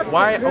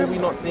 why are we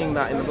not seeing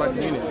that in the black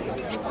community?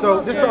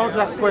 So just to answer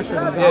that question,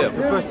 the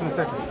first and the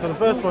second. So the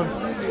first one,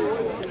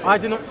 I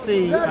do not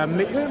see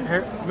mixed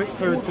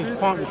heritage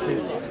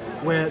partnerships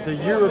where the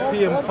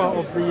European part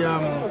of the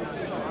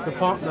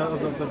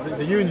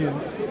union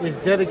is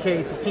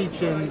dedicated to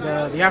teaching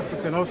the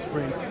African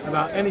offspring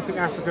about anything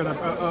African, a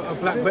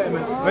black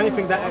betterment, or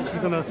anything that actually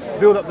going to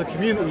build up the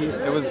community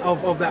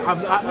of that.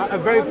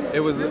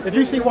 If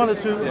you see one or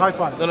two, high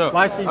five. No.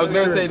 I was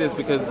going to say this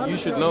because you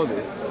should know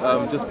this,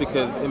 just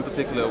because in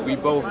particular we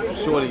both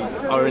surely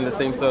are in the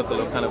same circle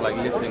of kind of like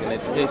listening and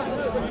education.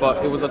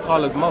 But it was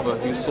Akala's mother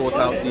who sought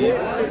out the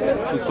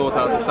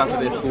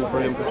Saturday school for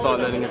him to start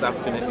learning his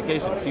African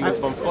education. She was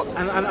from Scotland.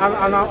 And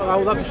I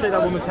would love to shake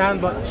that woman's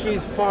hand, but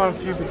she's far and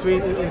few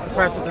between in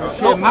comparison to the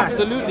sheer mass.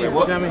 Absolutely.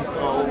 What do you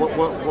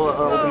know What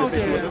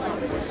organization was this?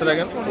 Say that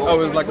again? Oh,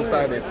 it was like a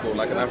Saturday school,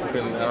 like an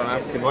African.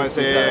 It was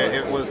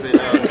in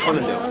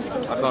Conondale.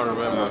 I can't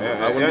remember.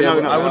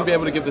 I wouldn't be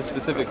able to give the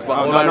specifics, but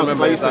all I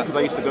remember is that, because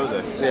I used to go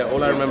there. Yeah,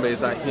 all I remember is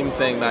that him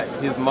saying that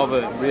his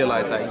mother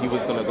realized that he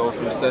was going to go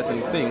through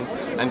certain things,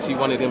 and she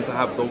wanted him to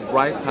have the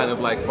right kind of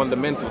like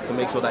fundamentals to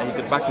make sure that he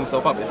could back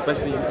himself up,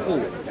 especially in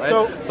school. Right?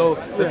 So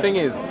the thing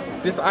is,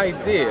 this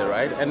idea,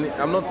 right, and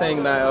I'm not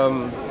saying that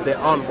there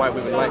aren't white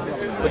women like this,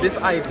 but this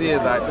idea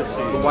that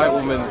the white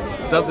woman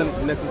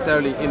doesn't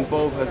necessarily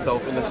involve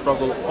herself in the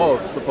struggle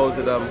of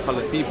supposed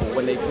coloured people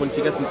when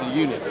she gets into the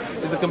union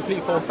is a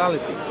complete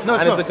falsality. No,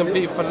 it's a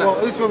complete well,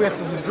 this is where we have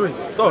to disagree.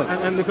 Go on.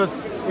 And because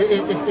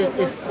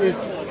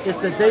it's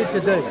the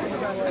day-to-day.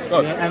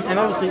 Yeah, and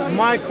obviously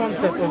my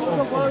concept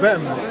of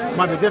betterment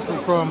might be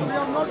different from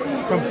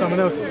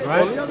someone else's,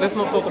 right? Well, let's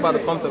not talk about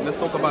the concept, let's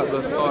talk about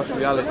the harsh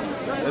realities.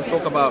 Let's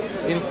talk about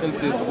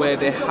instances where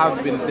there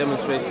have been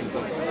demonstrations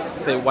of,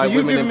 say, white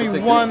women in particular. You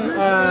give me one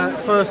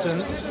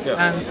person,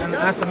 and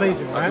that's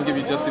amazing, right? I can give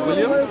you Jesse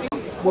Williams.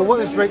 Well, what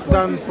has Drake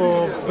done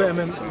for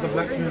betterment of the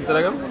black community? Say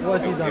that again?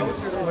 What has he done?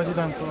 What has he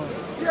done for...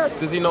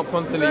 Does he not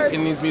constantly,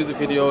 in his music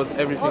videos,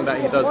 everything that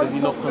he does he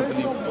not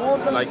constantly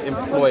like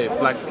employ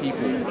black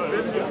people?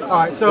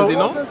 Alright, so... Does he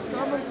not?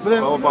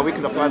 But we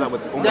can apply that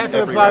with almost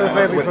every rapper,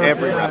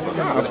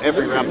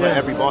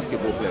 every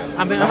basketball player.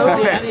 I mean,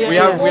 we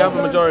have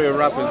a majority of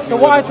rappers who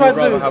would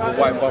rather have a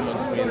white bum on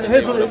screen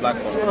than a black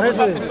one. Here's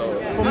what it is.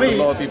 For me, in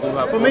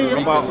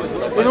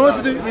order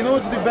to do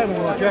better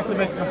work, you have to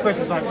make a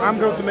confession. Like, I'm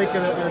going to make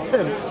an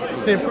attempt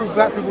to improve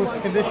black people's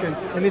condition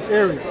in this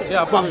area.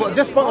 Yeah, but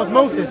just by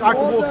osmosis, I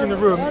can walk in the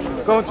room,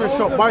 go into a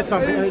shop, buy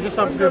something, and it just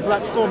happens to be a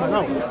black store.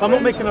 No, I'm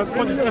not making a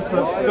conscious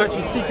effort to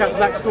actually seek out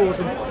black stores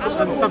and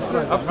subsidize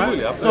them.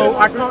 Absolutely, right? absolutely. So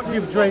I can't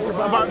give Drake,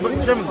 but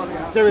generally,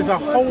 there is a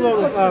whole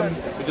lot of.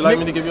 Would you like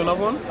me to give you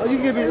another one? Oh, you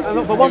can give me a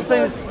lot, but what I'm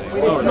saying is,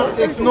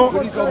 it's not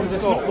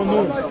the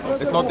norm.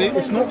 It's not the?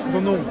 It's not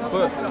the norm.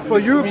 But for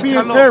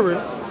European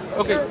parents.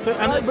 Okay.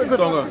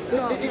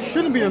 It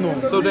shouldn't be the norm.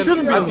 So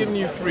then I've given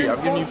you three.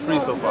 I've given you three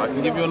so far. I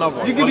can give you another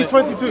one. You give me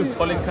 22.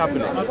 Colin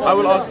Kaepernick. I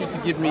will ask you to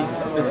give me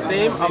the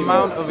same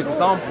amount of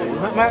examples.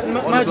 May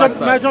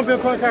I jump in on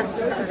Colin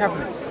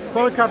Kaepernick?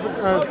 Colin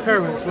Kaepernick's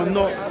parents were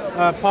not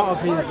part of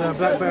his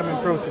black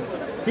betterment process.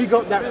 He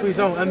got that for his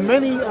own, and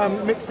many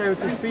mixed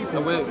heritage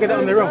people get that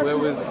on their own.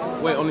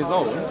 Wait, on his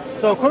own?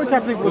 So Colin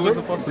Kaepernick was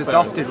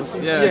adopted.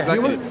 Yeah,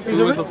 exactly. He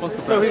was a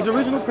foster parent. So his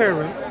original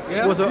parents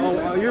was a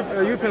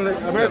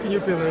American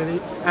European lady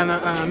and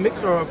a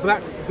mix or a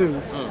black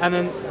dude, and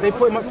then they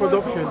put him up for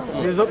adoption.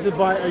 He was adopted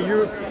by a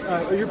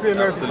European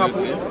American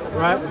couple,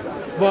 right?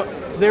 But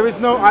there is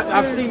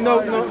I've seen no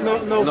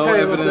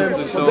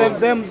evidence of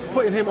them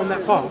putting him on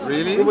that path.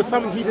 Really? It was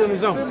something he did on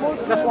his own.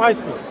 That's what I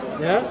see.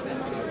 Yeah.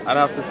 I'd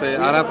have to say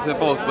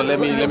false, but let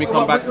me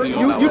come back to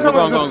you. You come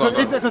on,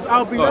 because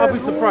I'll be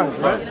surprised,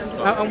 right?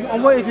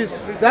 And what it is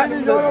that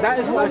is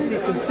what I see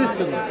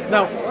consistently.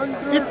 Now,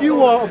 if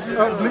you are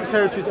of mixed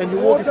heritage and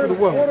you're walking through the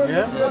world,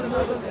 yeah,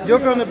 you're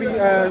going to be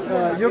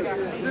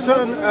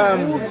certain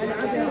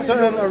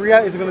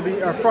realities are going to be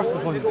thrust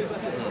upon you.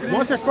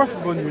 Once they're thrust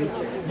upon you,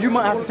 you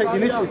might have to take the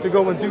initiative to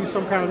go and do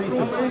some kind of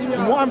research.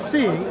 From what I'm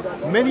seeing,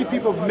 many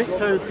people of mixed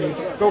heritage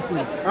go through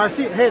it. And I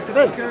see it here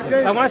today.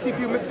 And when I see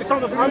people mixed,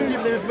 some of them I'm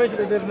giving them information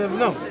that they've never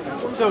known.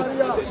 So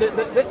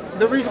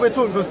the reason we're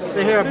talking because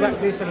they hear a black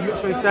this and a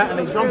mixed race that, and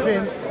they jump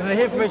in and they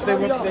hear information they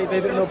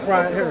didn't know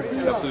prior to hearing.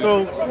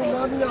 So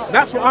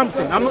that's what I'm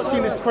saying. I'm not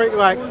seeing this create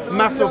like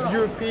massive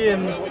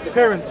European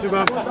parents who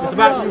go, it's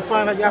about you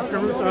find out your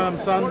African roots,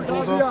 son,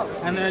 daughter,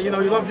 and you know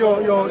you love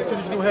your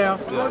traditional hair.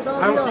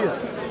 I don't see that,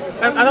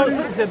 and I don't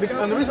expect to see that.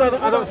 And the reason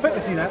I don't expect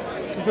to see that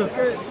is because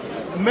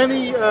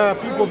many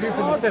people of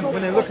European descent,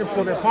 when they're looking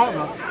for their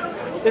partner,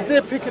 if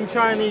they're picking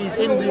Chinese,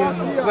 Indian,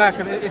 black,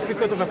 and it's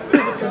because of a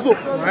physical look,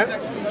 right?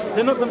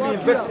 They're not going to be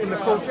invested in the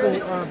cultural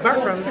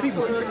background of the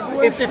people.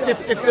 If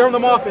they're on the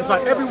market, it's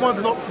like everyone's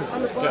an option.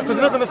 Because they're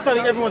not going to study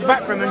everyone's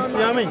background, and, you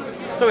know what I mean?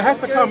 So it has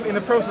to come in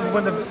the process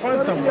when they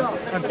find someone,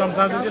 and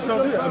sometimes they just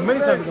don't do it, and many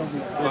times they don't do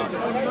it.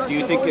 Do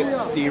you think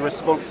it's the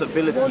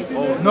responsibility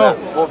of No.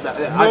 that?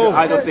 No.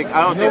 I don't think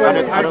so.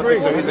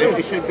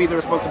 It should be the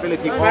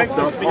responsibility of the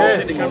person.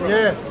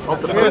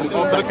 But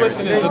the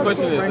question is,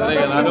 and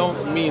again, I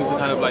don't mean to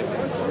kind of like,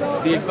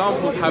 the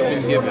examples have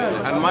been given,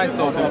 and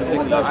myself in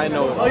particular, I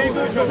know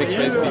mixed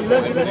race people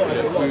in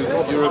particular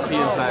whose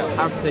European side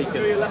have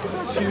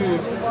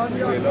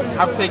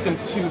taken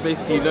to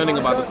basically learning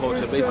about the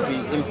culture,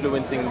 basically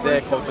influencing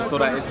their culture, so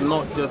that it's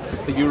not just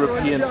the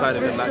European side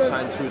of it that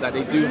shines through, that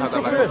they do have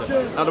that black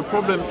culture. Now the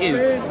problem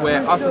is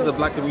where us as a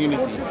black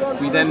community,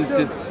 we then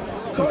just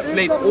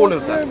conflate all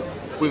of that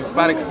with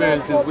bad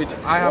experiences, which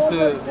I have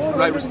to,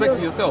 like, respect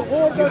to yourself.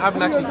 You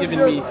haven't actually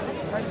given me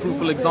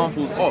fruitful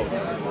examples of.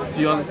 Do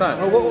you understand?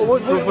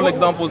 Fruitful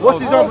examples. What's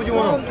the example you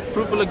want?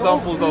 Fruitful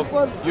examples of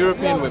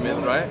European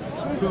women, right,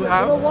 who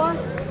have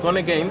gone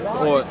against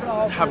or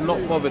have not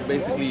bothered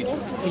basically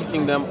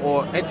teaching them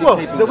or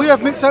educating them. We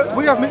have mixed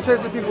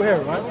with people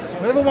here, right?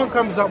 Whenever one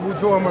comes up, we'll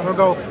draw them and we'll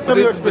go, tell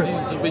me your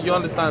experience. But you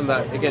understand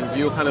that, again,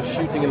 you're kind of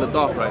shooting in the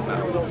dark right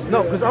now.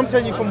 No, because I'm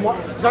telling you from what,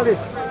 it's like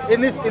this.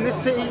 In this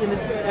city,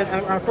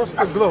 and across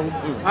the globe,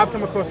 I've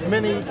come across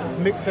many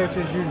mixed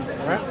heritage unions,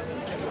 right?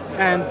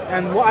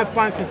 And what I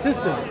find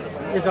consistent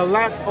is a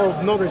lack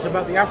of knowledge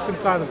about the African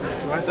side of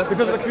things, right? Because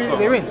of the community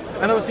they're in,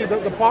 and obviously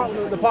the part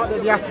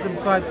that the African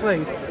side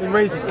plays in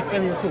raising, if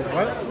any at all,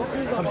 right?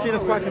 I'm seeing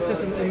this quite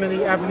consistent in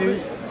many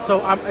avenues,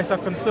 so it's a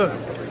concern.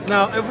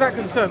 Now, if that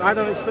concern, I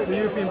don't expect the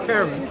European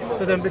parent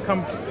to then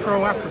become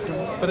pro-African,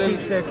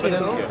 teach their kids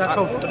that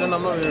culture. But then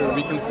I'm not sure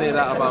we can say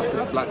that about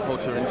just black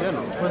culture in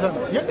general.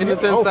 Yeah, in the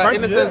sense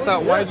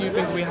that, why do you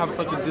think we have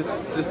such a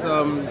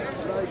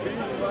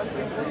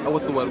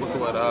what's the word?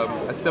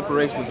 A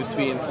separation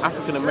between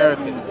African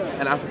Americans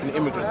and African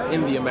immigrants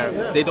in the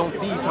Americas. They don't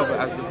see each other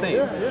as the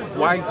same.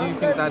 Why do you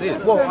think that is?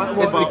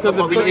 It's because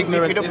of the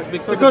ignorance. It's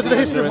because of the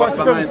history of white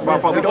supremacy.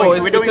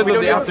 We don't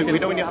have to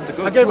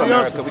go to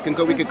America. We can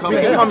come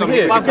here.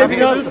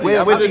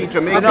 We're the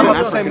Jamaican and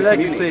the same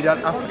legacy that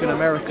African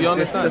Americans. Do you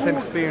understand? The same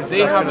experience.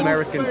 The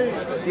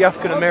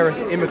African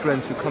American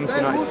immigrant who comes to the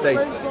United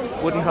States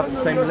wouldn't have the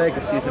same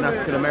legacy as an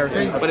African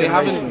American. But they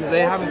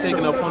haven't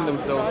taken it upon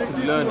themselves to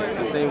learn it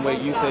the same way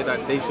you say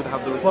that they should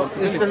have the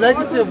responsibility. It's the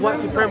legacy of white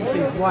supremacy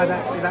is why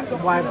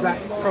that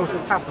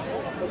process happened.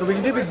 So we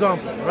can give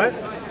examples, right?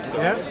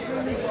 Yeah.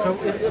 So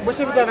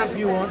whichever dynamic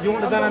you want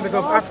the dynamic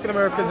of African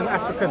Americans and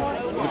Africans.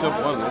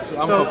 Whichever one.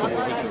 I'm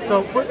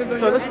comfortable with it.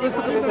 So let's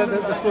look at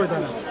the story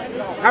dynamic.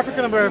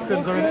 African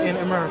Americans are in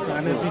America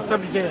and they've been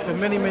subjugated to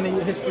many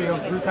history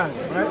of brutality,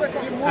 right?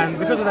 And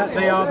because of that,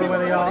 they are the way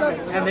they are,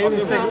 and they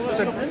even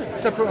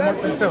separate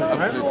amongst themselves,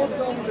 right?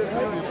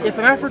 If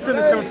an African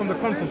is coming from the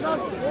continent,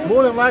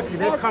 more than likely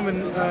they're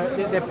coming,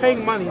 they're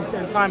paying money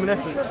and time and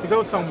effort to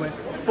go somewhere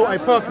for a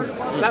purpose.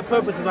 That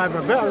purpose is either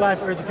a better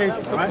life or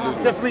education, right?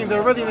 Just mean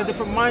they're already in a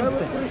different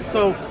mindset.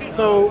 So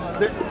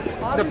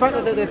the fact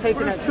that they're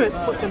taking that trip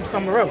puts them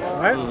somewhere else,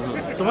 right?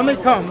 So when they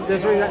come,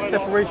 there's really that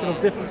separation of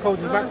different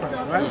cultural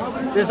backgrounds, right?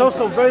 There's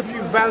also very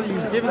few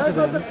values given to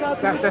them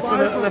that's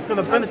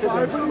gonna benefit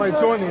them by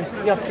joining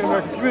the African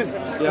American community.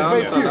 Yeah, I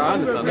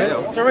understand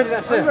that. So already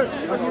that's there.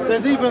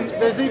 There's even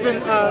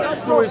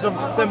stories of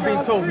them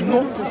being told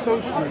not to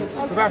associate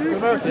with African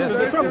Americans because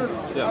they're trouble,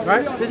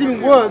 right? There's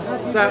even words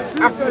that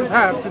Africans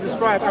have to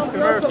describe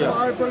African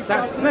Americans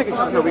that's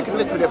negative. No, we can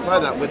literally apply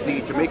that with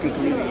the Jamaican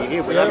community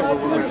here, with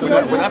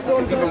Africans.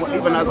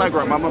 Even as I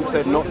grew up, my mum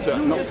said not to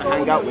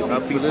hang out with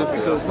these people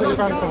because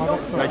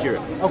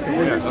Nigeria. Okay.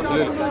 Yeah,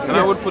 absolutely. And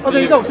I would put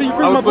there you go. So you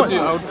bring my point.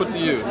 I would put to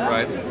you,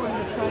 right?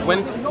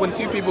 When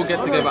two people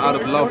get together out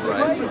of love,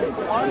 right?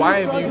 Why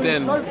have you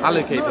then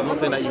allocated? I'm not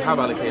saying that you have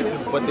allocated,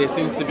 but there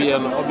seems to be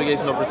an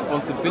obligation of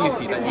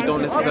responsibility that you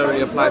don't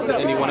necessarily apply to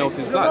anyone else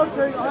who's black,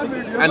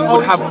 and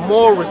would have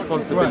more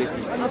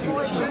responsibility to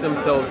teach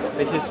themselves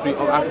the history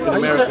of African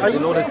Americans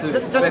in order to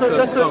better.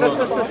 Just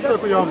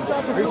circle your arm.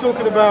 Are you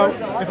talking about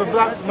if a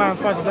black man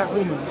finds a black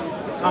woman?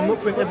 I'm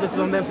not putting emphasis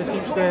on them to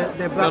teach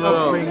their black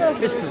offspring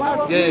history.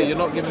 Yeah, you're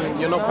not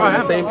putting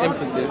the same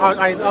emphasis.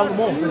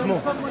 There's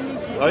more.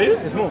 Are you?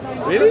 There's more.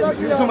 Really?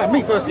 You're talking about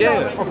me first?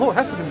 Yeah. Of course, it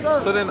has to be me.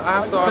 So then I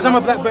have to. Because I'm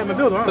a black Batman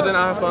builder, aren't I? So then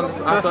I have to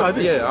understand. So that's what I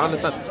do. Yeah, I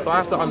understand. So I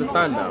have to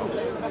understand now.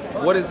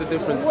 What is the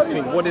difference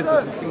between? What is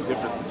the distinct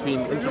difference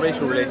between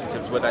interracial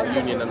relationships where that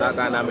union and that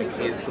dynamic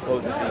is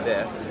supposedly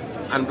there,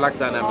 and black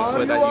dynamics,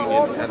 where that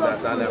union and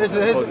that dynamic is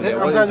supposed there.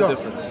 What is the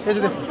difference? Here's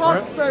the difference,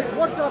 right?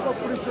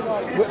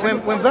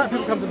 When black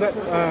people come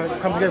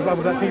together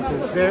with black people,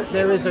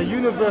 there is a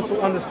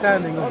universal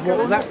understanding of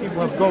what black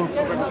people have gone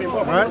through,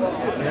 right?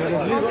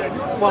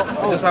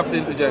 I just have to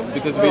interject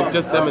because we've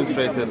just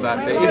demonstrated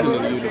that there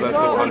isn't a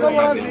universal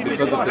understanding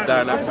because of the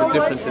dynamics, the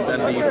differences,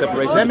 and the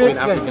separation between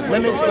Africans.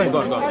 Let me explain. Go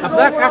on. A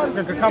black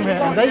African could come here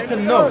and they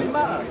can know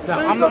that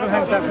I'm not going to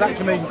hang with that black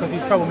Jamaican because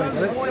he's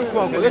troublemaker.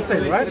 Let's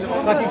say, right?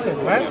 Like you said,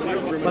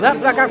 right? But that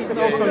black African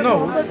also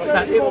knows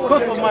that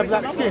because of my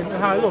black skin and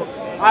how I look,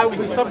 I will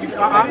be subject.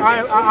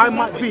 I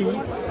might be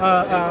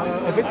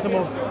a victim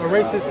of a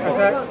racist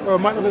attack, or I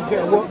might not be able to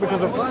get to work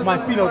because of my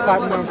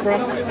phenotype and where I'm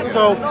from.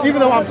 So even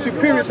though I'm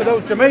superior to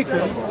those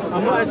Jamaicans,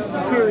 I'm not as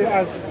superior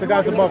as the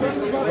guys above us,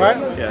 right?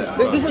 Yeah.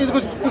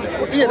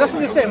 That's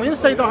what you're saying. When you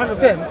say don't hang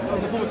with them,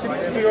 it's a form of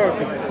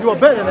superiority. You are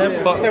better than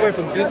them. But stay away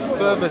from them. this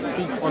further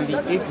speaks on the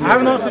ignorance. I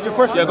haven't answered your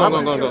question. Yeah, go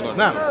on.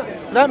 Now,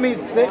 so that means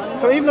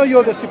so even though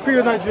you're the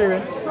superior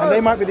Nigerian and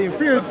they might be the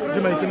inferior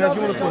Jamaican, as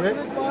you want to put it,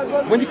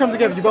 when you come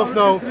together, you both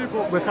know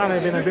we're kind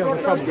of in a bit of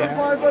a trouble here.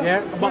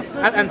 Yeah, but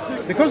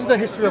and because of the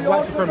history of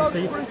white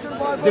supremacy,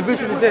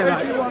 division is there.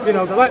 Like, you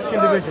know, the light skin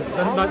division,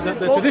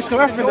 the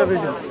traditional African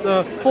division,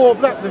 the poor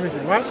black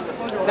division, right?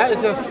 That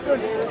is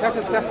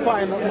that's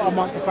fighting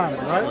amongst the family,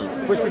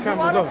 right? Which we can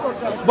resolve.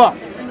 But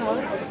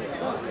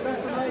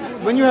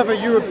when you have a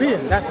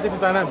European, that's a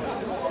different dynamic.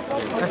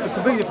 That's a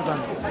completely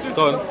different dynamic.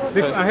 Go on.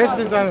 Here's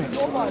the dynamic.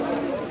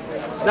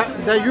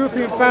 That the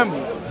European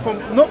family, from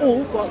not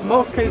all, but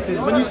most cases,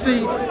 when you see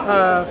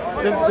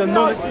the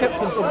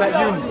non-acceptance of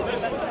that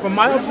union, from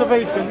my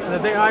observation and the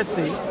data I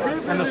see,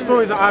 and the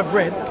stories that I've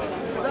read,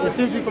 it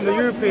seems to be from the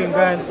European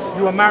going,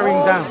 you are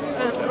marrying down,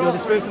 you're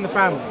disgracing the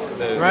family,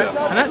 right?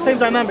 And that same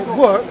dynamic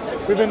works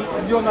within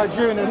your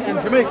Nigerian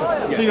and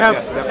Jamaica. So you have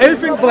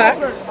everything black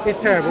is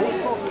terrible.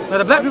 Now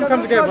the black people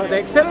come together, they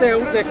accept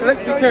they're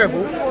collectively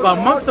terrible, but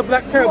amongst the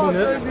black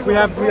terribleness, we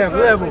have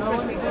levels.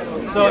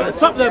 So at the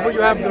top level,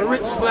 you have the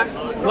rich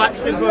black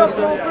skinned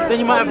person, then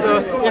you might have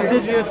the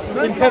indigenous,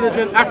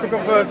 intelligent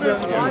African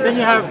person, then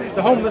you have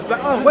the homeless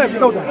black, wherever you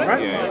go down,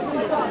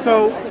 right?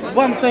 So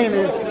what I'm saying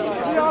is,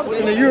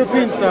 in the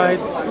European side,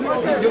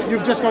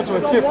 you've just gone to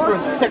a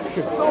different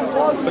section.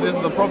 But this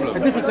is the problem. A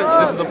different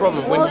section. This is the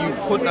problem. When you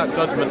put that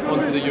judgment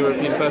onto the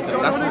European person,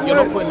 you're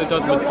not putting the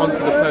judgment onto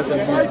the person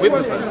who's with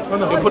the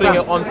person. You're putting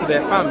it onto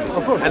their family.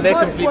 And they're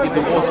completely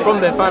divorced from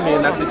their family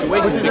in that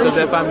situation because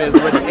their family is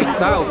already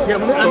exiled.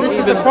 And this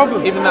is the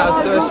problem. Even that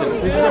assertion,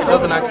 it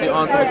doesn't actually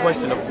answer the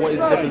question of what is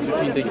the difference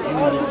between the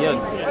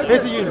unions.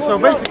 Here's the union. So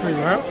basically,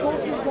 right?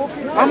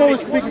 I'm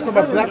always speaking from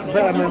a black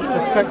betterment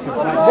perspective.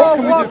 Like, what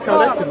can we do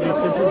collectively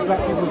to improve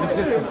black people's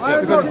existence?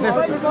 Because it's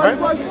necessary,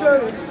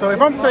 right? So if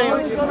I'm saying,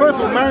 first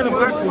of all, marrying a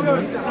black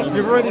woman,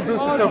 you've already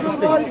boosted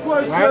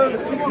self-esteem, right?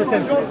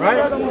 Potentially,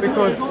 right?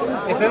 Because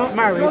if they're not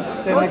married,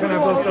 then they're going to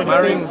have low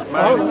Marrying. Go.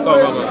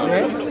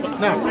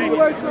 Now,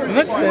 the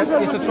next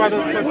step is to try to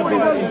be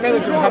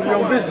intelligent and have your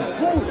own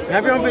business. You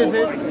have your own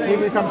business, you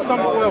become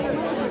somewhat wealthy.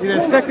 You're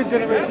the second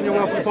generation your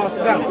wealth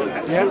passes down.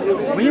 Yeah?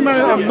 When you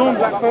marry a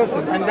non-black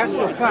person, and that's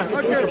your plan,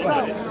 it's your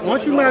plan.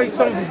 Once you marry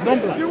someone who's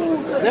non-black,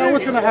 they're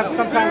always going to have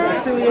some kind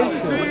of affiliation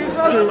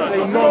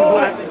to a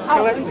non-black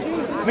collective.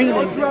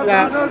 Meaning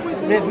that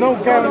there's no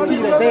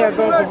guarantee that they are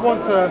going to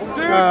want to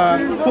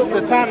put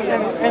the time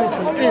and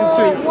energy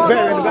into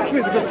bettering the black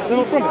community because they're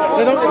not from it.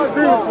 They don't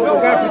experience what we're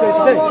going through day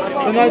to day.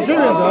 The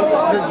Nigerian does,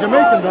 the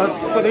Jamaican does,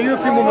 but the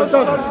European woman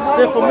doesn't.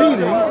 Therefore,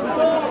 meaning,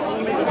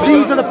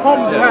 these are the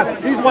problems you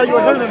have. This is why you're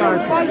hearing the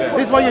narrative.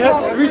 This is why you hear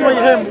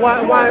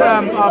why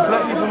are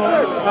black people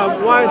not,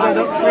 why they're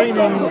not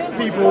training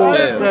people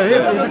here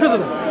because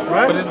of it.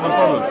 Right? But this is the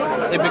problem.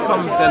 It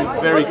becomes then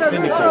very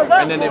clinical,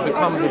 and then it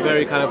becomes a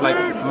very kind of like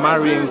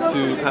marrying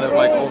to kind of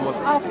like almost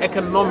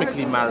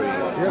economically marrying,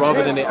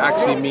 rather than it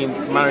actually means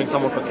marrying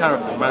someone for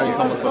character, marrying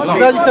someone for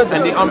love.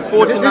 And the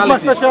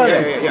unfortunality,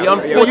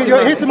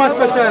 you're hitting my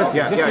speciality.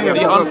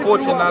 The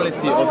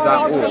unfortunality of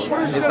that all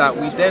is that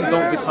we then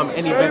don't become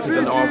any better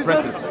than our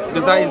oppressors,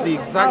 because that is the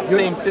exact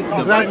same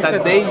system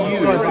that they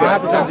use.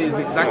 That is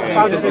the exact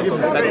same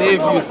system that they've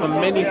used for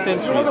many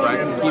centuries,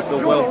 right, to keep the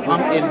wealth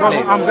in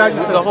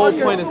place. The whole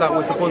point is that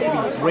we're supposed to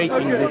be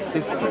breaking this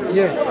system,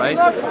 right?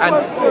 And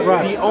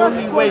the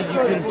only way you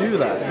can do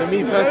that, for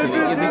me personally,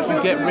 is if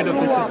you get rid of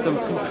the system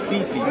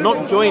completely,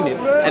 not join it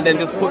and then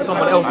just put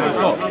someone else on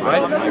top,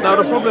 right? Now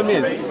the problem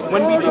is,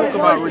 when we talk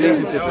about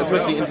relationships,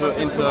 especially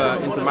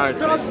intermarriage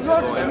relationships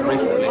or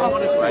interracial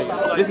relationships, right?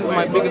 This is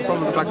my biggest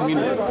problem with the black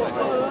community.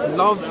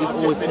 Love is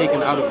always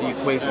taken out of the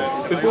equation.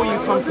 Before you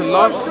come to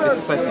love,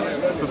 it's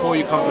fetish. Before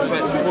you come to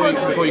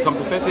before you come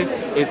to fetish,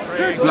 it's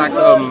black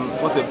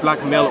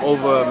black male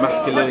over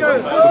masculinity.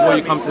 Before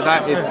you come to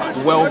that, it's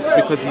wealth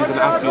because he's an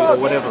athlete or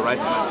whatever, right?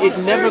 It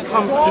never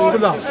comes to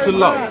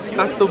love.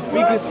 That's the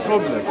biggest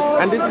problem,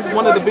 and this is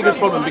one of the biggest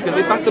problems, because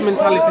if that's the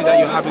mentality that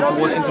you're having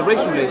towards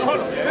interracial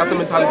relationships, that's the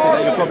mentality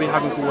that you're probably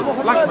having towards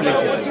black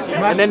relationships,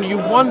 and then you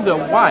wonder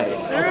why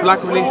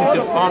black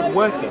relationships aren't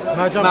working.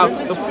 Now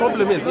the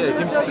problem is,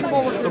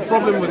 the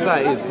problem with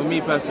that is, for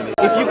me personally,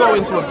 if you go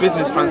into a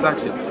business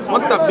transaction,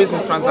 once that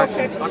business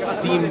transaction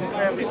deems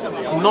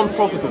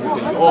non-profitable for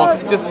you or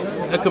just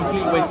a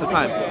complete waste of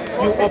time,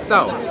 you opt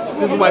out.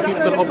 This is why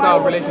people can opt out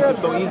of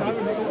relationships so easily.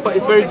 But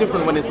it's very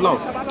different when it's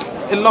love.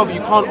 In love,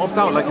 you can't opt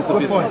out like it's a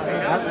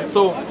business.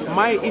 So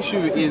my issue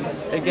is,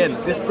 again,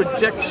 this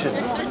projection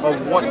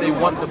of what they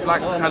want the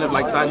black kind of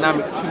like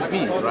dynamic to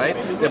be, right?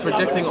 They're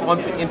projecting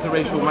onto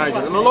interracial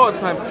marriages. And a lot of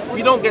the time,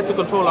 we don't get to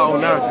control our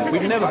own narrative.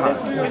 We've never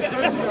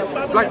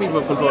had. Black people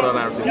have controlled our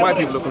narrative. White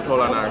people have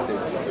controlled our narrative.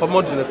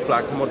 Homogenous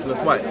black, homogenous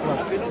white.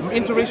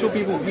 Interracial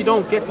people, we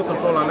don't get to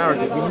control our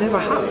narrative. We never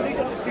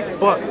have.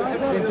 But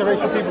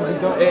interracial people who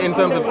don't. In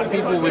terms of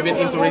people within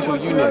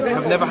interracial unions,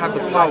 have never had the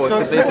power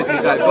to basically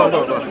guide. Go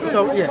on.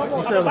 So yeah,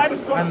 you say that,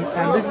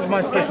 and this is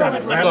my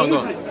specialty, right? Go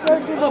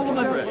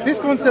on. This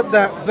concept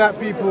that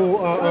people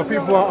are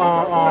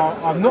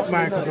not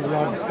married because of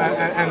love,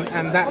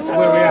 and that's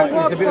where we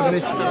are, is a bit of an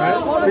issue,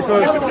 right?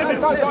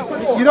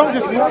 Because you don't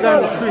just walk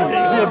down the street,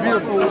 see a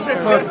beautiful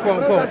person,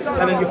 quote unquote,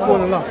 and then you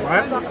fall in love,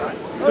 right?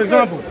 For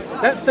example,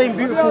 that same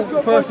beautiful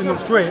person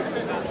looks great.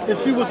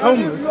 If she was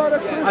homeless,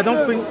 I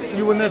don't think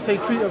you would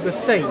necessarily treat her the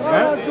same,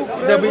 right?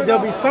 There'll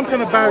be some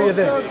kind of barrier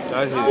there.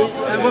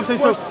 And what I'm saying,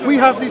 so we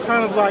have these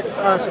kind of like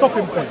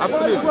stopping points.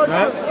 Absolutely.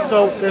 Right?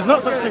 So there's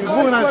not such thing as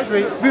walking down the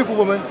street, beautiful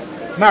woman,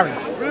 marriage.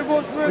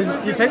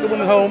 You take the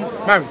woman home,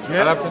 marriage.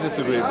 Yeah? I have to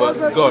disagree, but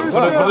go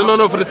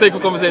on. For the sake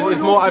of conversation,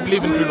 it's more, I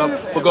believe in true love,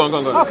 but go on.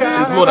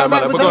 Okay, it's more that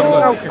matter, but go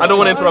on. Okay. I don't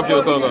want to interrupt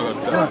you, go on.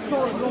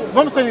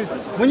 What I'm saying is,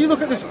 when you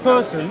look at this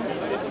person,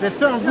 there's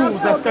certain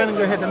rules that's going in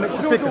your head that makes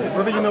you pick them,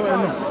 whether you know it or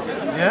not.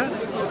 Yeah?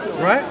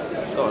 Right?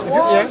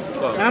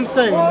 And I'm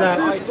saying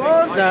that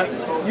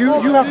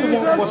you have to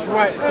want what's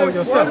right for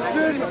yourself.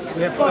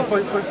 Yeah,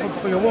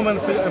 for your woman,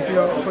 for your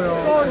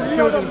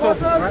children and so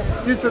forth, right?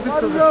 This is the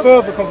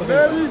further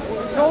conversation.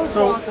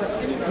 So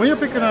when you're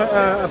picking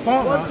a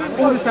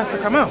partner, all this has to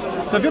come out.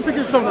 So if you're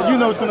picking someone that you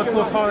know is going to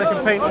cause heartache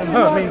and pain on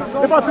her, I mean,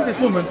 if I pick this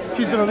woman,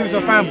 she's going to lose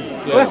her family.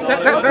 Yeah.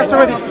 That's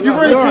already, you've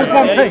already caused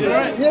one pain.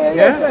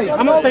 Yeah?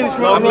 I'm not saying it's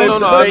wrong.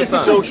 No,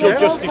 social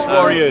justice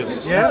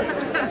warriors.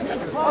 Yeah?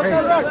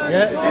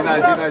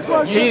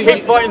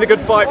 Keep fighting the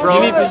good fight, bro.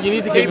 You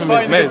need to give him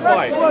his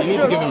meds. You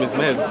need to give him his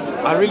meds.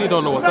 I really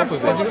don't know what's up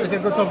with him. Is it a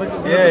good topic?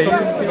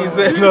 He's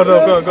no,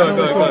 go.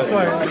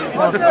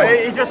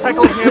 Sorry. He just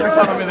heckles me every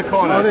time I'm in the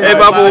corner. Hey,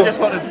 Babu.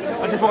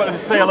 I just wanted to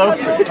say hello to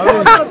you.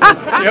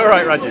 You're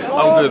right, Rajiv.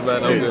 I'm good,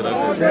 man. I'm good.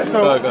 Yeah,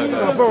 so I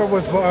thought it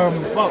was, but what I'm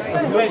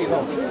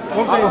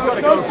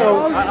saying is, so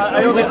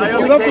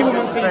you love the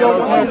woman, so you don't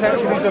want her to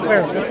actually lose her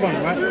parents. That's one,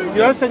 right?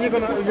 You understand you're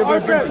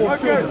gonna bring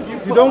forth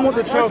children. You don't want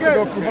the child to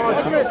go through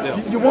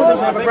hardship. You want them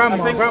to have a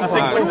grandma, grandpa.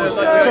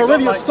 So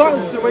already you're starting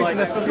a situation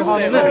that's going to be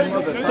hard to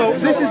live. So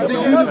this is the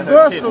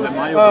universal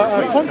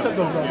concept of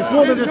love. It's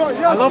more than just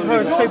I love her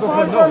in the shape of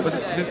her nose. But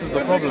this is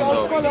the problem,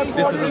 though.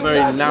 This is a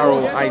very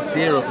narrow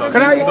idea of love.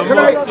 Can I?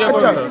 Yeah,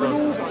 go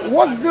on.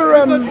 What's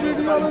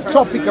the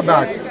topic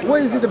about?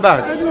 What is it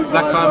about?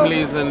 Black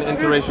families and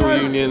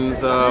interracial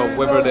unions,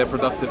 whether they're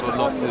productive or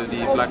not to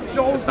the black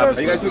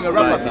establishment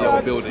society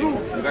or building.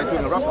 You guys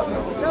doing a wrap up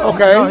now?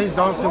 Okay. No, he's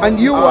answering. And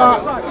you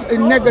are a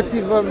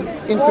negative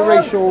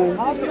interracial.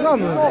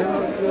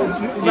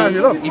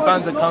 No, He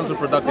finds it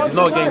counterproductive. He's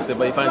not against it,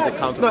 but he finds it No,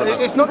 counterproductive.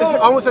 it's not.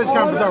 I would say it's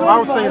counterproductive. I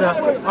would say that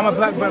I'm a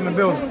black Batman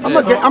builder.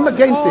 I'm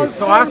against it.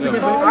 So I have to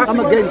give. I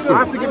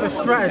have to give a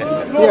strategy.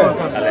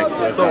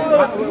 Yeah. So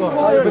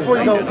before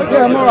you go.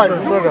 Yeah, I'm alright,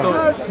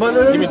 brother.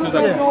 But Give me 2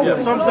 seconds. Yeah.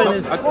 So I'm saying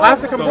is, I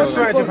have to come up with a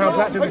strategy of how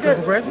black people can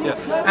progress.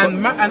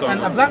 And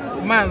a black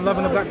man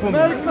loving a black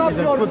woman is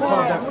a good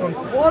part of that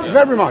concept.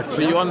 Very much. But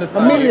you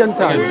understand, 1,000,000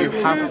 times. You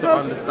have to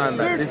understand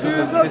that this is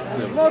a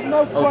system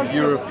of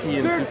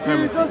European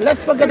supremacy.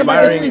 Let's forget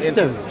about the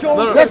system.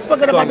 Let's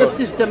forget about the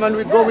system and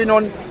we're going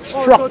on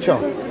structure.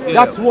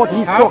 That's what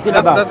he's talking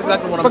about. That's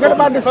exactly what I'm forget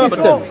talking about the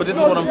system. But this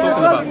is what I'm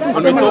talking about.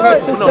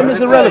 System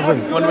is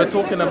irrelevant. When we're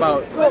talking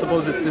about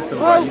supposed system,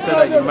 right? You said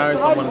that you marry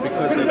someone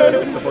because they're going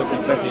to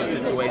supposedly better your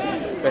situation,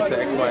 better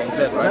X, Y, and Z,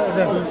 right?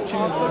 Who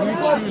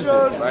chooses,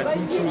 right?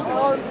 Who chooses?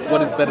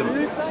 What is better?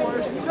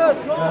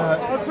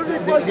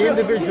 The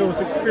individual's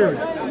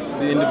experience.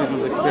 The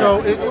individual's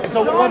experience.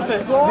 So what I'm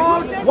saying,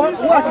 what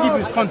I can give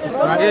you is concepts,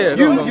 right? Yeah,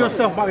 you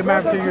yourself might be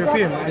married to a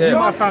European, and you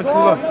might have found true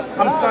love.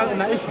 I'm silent in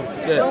that issue.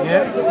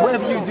 Yeah.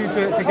 Whatever you do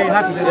to gain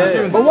happiness, you're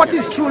doing. But what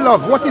is true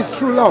love? What is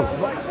true love?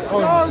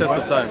 Test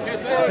of time.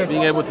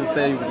 Being able to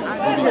stay with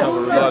each other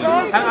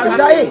regardless. Is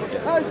that it?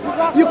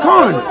 You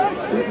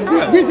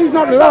can't. This is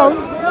not love.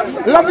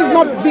 Love is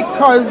not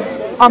because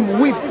I'm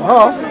with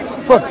her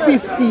for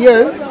 50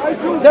 years.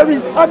 There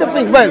is other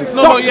things.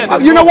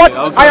 Well, you know what?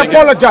 I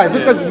apologize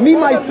because me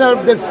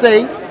myself just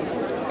say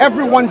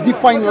everyone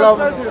define love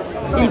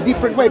in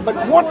different way. But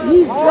what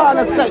he's trying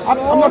to say,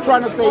 I'm not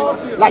trying to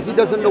say like he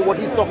doesn't know what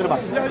he's talking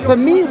about. For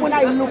me, when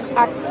I look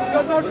at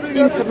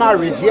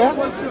intermarriage,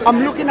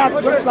 I'm looking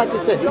at just like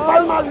I said. If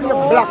I marry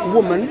a black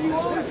woman,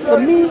 for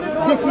me,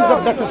 this is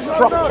a better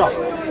structure.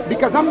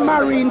 Because I'm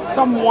marrying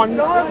someone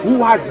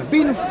who has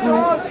been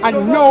through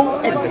and know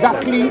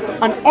exactly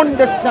and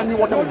understand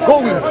what I'm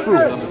going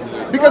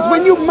through. Because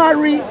when you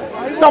marry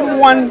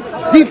someone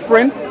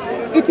different,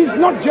 it is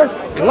not just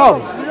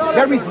love.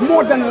 There is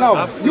more than love.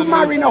 Absolutely. You're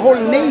marrying a whole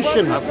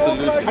nation.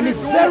 Absolutely. And it's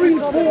very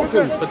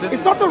important.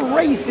 It's not a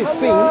racist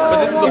thing.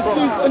 But this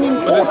is an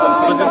important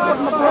thing. But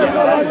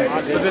this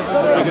is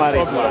the biggest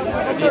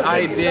problem. The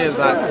idea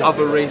that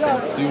other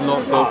races do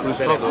not go through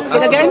struggle.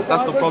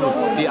 That's the problem.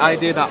 The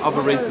idea that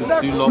other races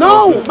do not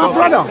go through struggle. No, my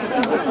brother.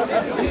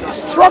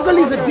 Struggle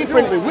is a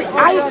different way.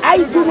 I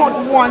do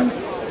not want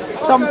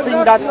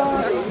something that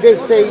they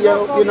say,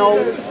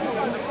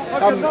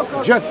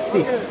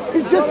 justice.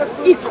 It's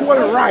just equal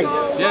rights.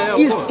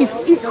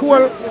 It's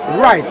equal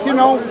rights. You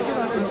know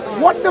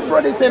what the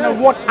brother is saying and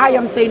what I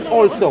am saying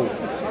also.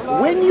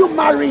 When you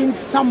marrying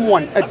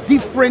someone a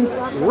different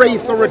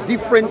race or a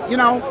different,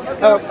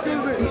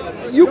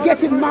 you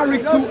getting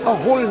married to a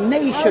whole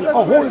nation,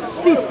 a whole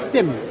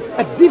system,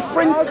 a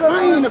different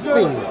kind of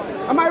thing.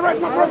 Am I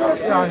right, my brother?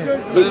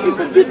 It's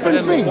a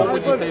different thing. What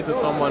would you say to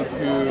someone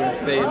who,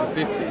 say in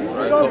the 50s,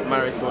 right, got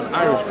married to an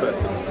Irish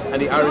person,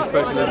 and the Irish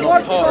person is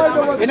not part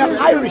of this? In an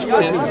Irish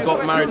person?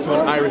 Got married to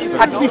an Irish person.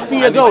 At 50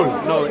 years old?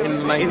 No, in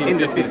the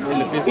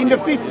 1950s. In the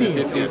 50s?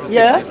 The 50s, the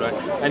 60s, right?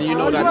 And you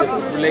know that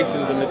the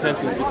relations and the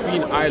tensions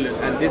between Ireland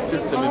and this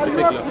system in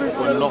particular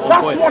were not on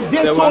point. That's what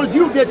they told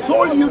you. They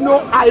told you no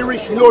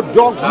Irish, no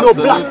dogs, no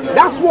black.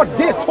 That's what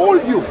they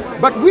told you.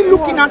 But we're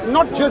looking at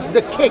not just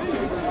the cake.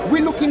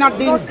 We're looking at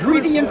the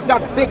ingredients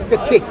that bake the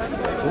cake.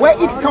 Where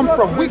it comes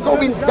from. We're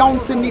going down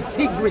to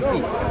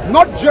nitty-gritty.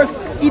 Not just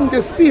in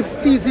the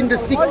 50s, in the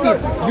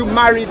 60s, you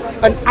married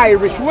an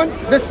Irish woman.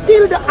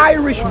 Still the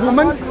Irish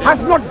woman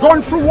has not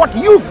gone through what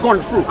you've gone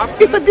through.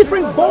 It's a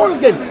different ball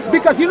game.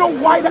 Because you know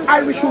why the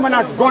Irish woman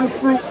has gone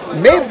through,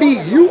 maybe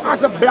you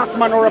as a black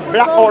man or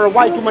a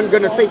white woman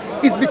gonna say,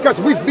 is because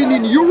we've been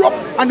in Europe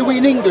and we're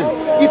in England.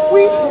 If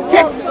we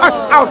take us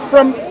out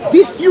from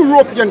this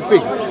European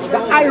thing, the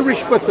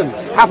Irish person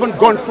haven't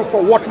gone through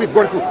for what we've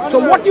gone through. So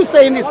what you're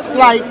saying is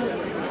like,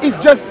 it's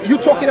just you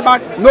talking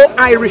about no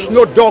Irish,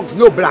 no dogs,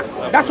 no black.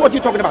 That's what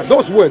you're talking about,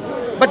 those words.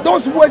 But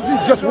those words is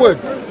just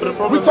words.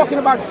 We're talking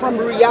about from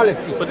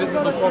reality. But this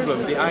is the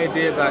problem. The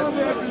idea that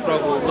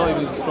struggle, not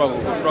even the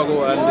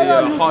struggle and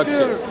the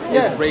hardship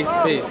is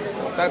race-based.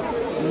 That's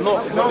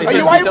not... Are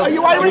you Irish? Are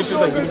you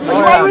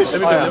Irish?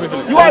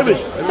 You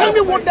Irish? Tell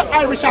me what the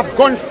Irish have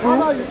gone through,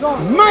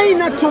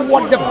 minor to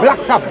what the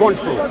blacks have gone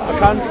through. I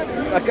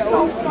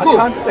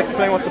can't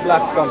explain what the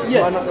blacks gone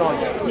through. I'm not wrong.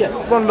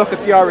 Go and look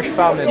at the Irish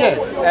famine.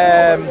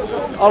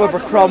 Oliver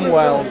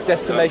Cromwell,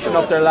 decimation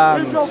of their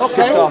land,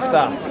 kicked off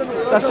that.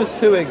 That's just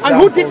two examples.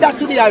 And who did that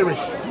to the Irish?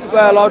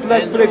 Well, I would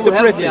like to believe the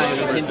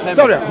British.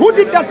 Sorry, who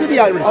did that to the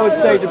Irish? I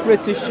would say the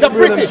British. The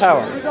British.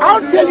 Power.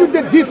 I'll tell you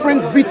the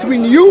difference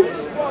between you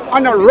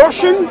and a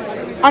Russian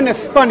and a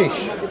Spanish.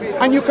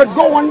 And you could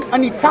go on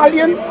an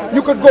Italian,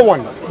 you could go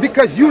on.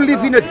 Because you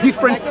live in a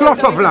different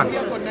plot of land.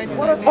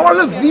 All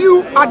of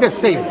you are the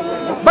same.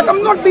 But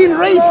I'm not being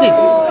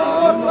racist.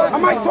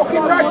 Am I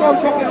talking right or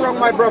I'm talking wrong,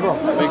 my brother?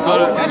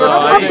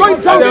 I'm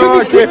going down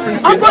to the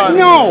difference. The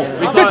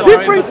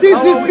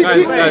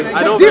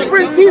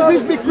difference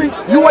is between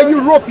you are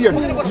European.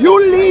 You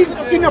live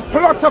in a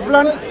plot of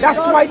land. That's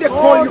why they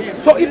call you.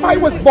 So if I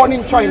was born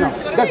in China,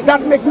 does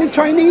that make me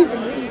Chinese?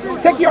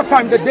 Take your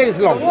time, the day is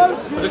long.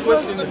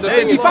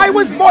 If I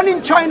was born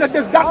in China,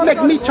 does that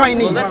make me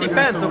Chinese? Well, that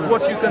depends on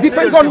what you consider.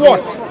 Depends on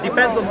what?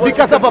 Depends on what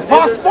because of a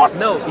passport?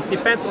 No, it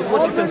depends on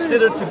what you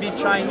consider to be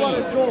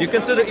Chinese. You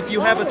consider if you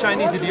have a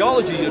Chinese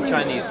ideology, you're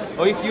Chinese,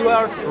 or if you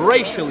are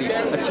racially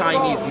a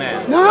Chinese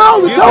man.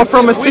 No, we come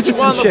from a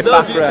citizenship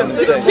background.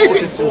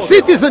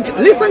 Citizenship.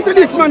 Listen to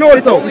this man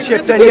also.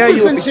 Citizenship.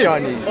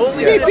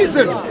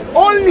 Citizen.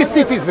 Only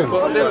citizen.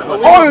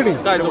 Only.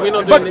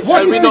 But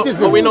what is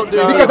citizen?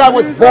 Because I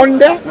was born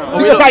there?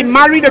 Because I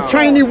married a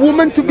Chinese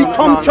woman to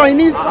become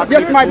Chinese?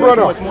 Yes, my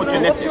brother. It's more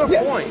genetics.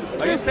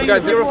 Are you saying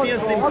that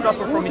Europeans didn't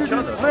suffer from each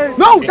other?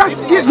 No, that's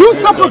you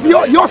suffer.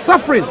 You're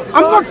suffering.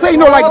 I'm not saying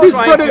like this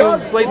brother. To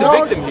play the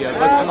victim here.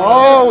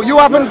 Oh, you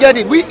haven't get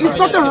it. It's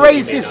not a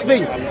racist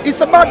thing.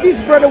 It's about this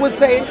brother was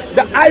saying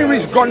the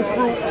Irish gone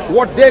through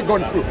what they've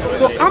gone through.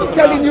 So I'm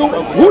telling you,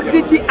 who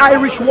did the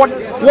Irish what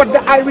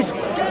the Irish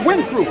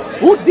went through?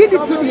 Who did it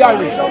to the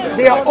Irish?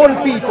 They are own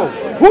people.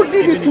 Who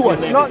did it to us?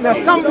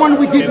 Someone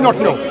we did not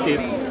know.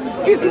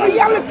 It's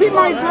reality,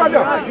 my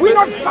brother. We're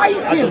not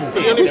fighting.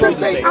 We just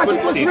say as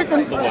it was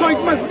written, so it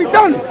must be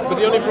done. But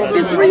the only problem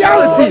It's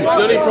reality. The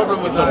only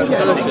problem with that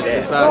assertion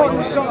is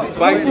that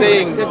by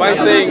saying that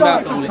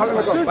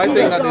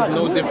there's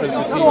no difference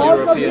between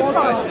Europeans,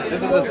 right?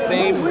 This is the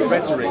same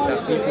rhetoric that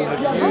people have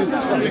used to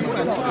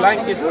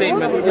blanket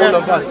statement all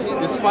of us,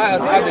 despite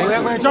us having.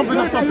 We're jumping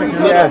off topic.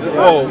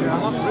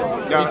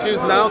 You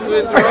choose now to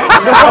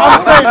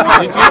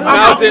interrupt? You choose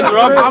now to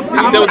interrupt?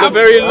 There was a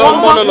very long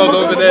monologue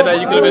over there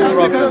that you could have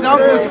interrupted. Oh,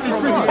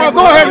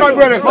 go ahead, my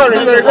brother.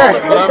 Sorry, go ahead.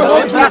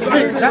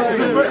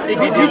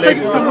 He's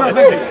taking it somewhere else,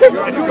 isn't he?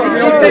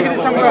 He's taking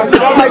it somewhere else. I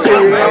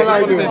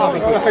like it.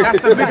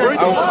 That's the bigger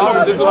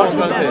This is what I'm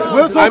trying to say.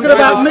 We're talking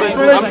about mixed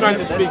relations. I'm trying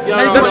to speak.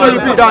 Make sure you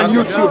put it on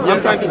YouTube.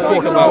 I'm trying to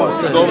speak about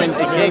going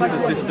against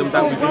the system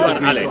that we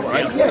disagree with,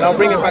 right? And I'll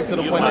bring it back to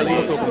the point that you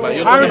were talking about.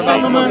 You're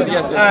talking about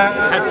yes.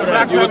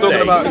 You were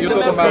talking about the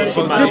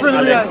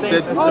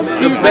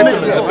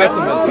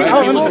betterment. If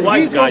he was a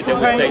white guy, they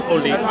would say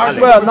only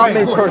Alex. Well, not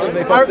me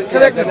personally, but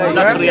collectively.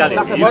 That's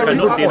reality. You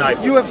cannot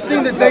deny. You have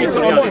seen the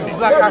data on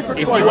black Africans,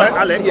 If you are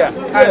Alex,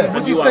 and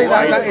would you say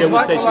that that they is will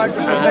like say for like it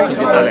the is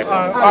data Alex.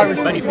 on Irish?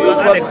 But if you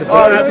are Alex, you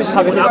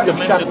have to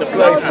mention the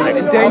black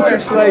Alex.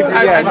 endangered slavery,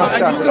 yeah, And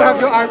you still have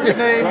your Irish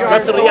name, your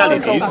That's a Irish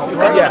reality. You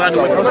cannot run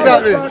away from What's it.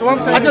 that mean? So I'm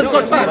saying I just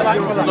got fat.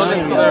 Not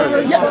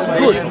necessarily. Yeah,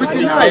 good.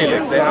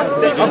 59. They have to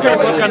speak. Okay,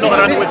 so cannot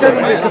run away from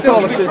it.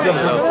 Catholicism.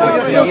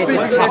 you're still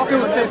speaking, they're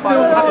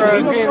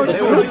still being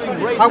schools.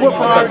 I work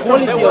for Irish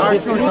children. They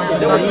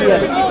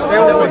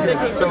always make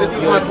it. So this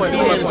is my point.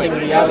 This is my point.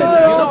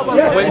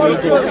 When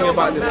you're talking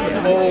about this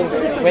whole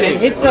when it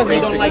hits us, we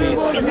don't like it.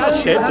 It's not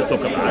shame to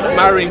talk about it.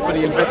 Marrying for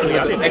the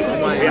investment of X,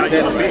 Y, and Z,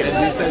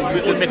 and you said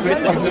you just make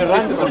mistakes. You just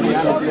listed the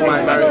reasons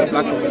why marrying a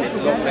black woman is a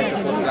lot better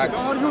for black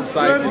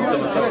society and so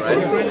on and so on, right?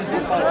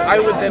 I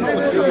would then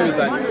put to you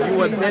that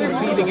you are then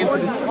feeding into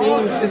the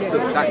same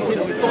system that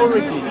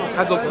historically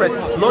has oppressed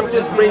not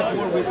just races,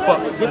 but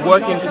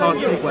working class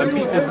people and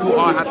people who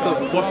are at the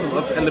bottom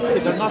of and the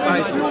pit of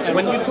society.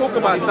 When you talk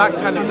about that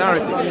kind of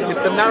narrative,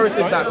 it's the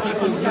narrative that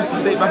people used to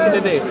say back in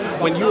the day,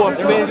 when you are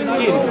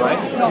fair-skinned, right,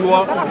 you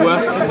are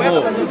worth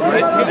more,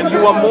 right? And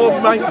you are more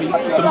likely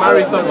to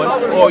marry someone,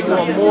 or you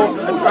are more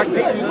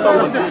attracted to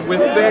someone with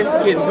fair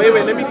skin. Wait,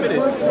 let me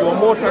finish. You are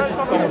more attracted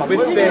to someone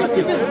with fair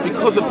skin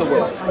because of the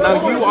world.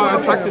 Now you are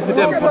attracted to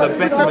them for the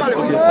betterment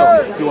of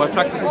yourself. You are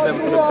attracted to them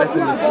for the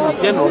betterment in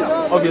general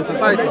of your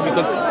society,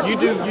 because you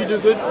do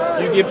good,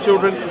 you give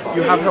children,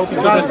 you have healthy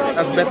children,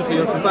 that's better for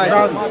your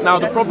society. Now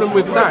the problem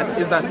with that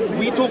is that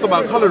we talk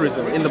about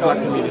colorism in the black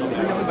community,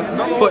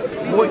 but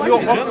what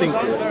you're opting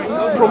for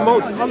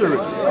promotes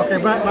colorism. Okay,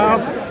 my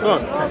answer. Go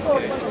on.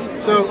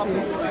 So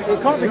it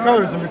can't be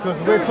colorism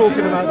because we're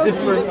talking about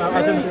different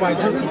identified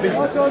groups of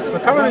people. So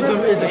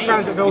colorism is a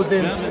challenge that goes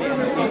in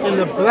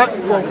the black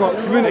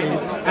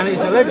communities, and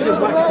it's alleged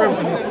black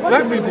supremacy. It's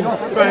black people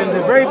trying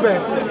their very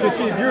best to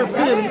achieve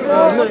European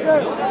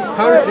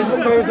this is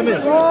what colorism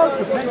is.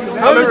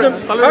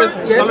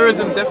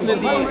 Colorism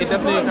definitely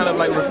kind of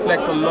like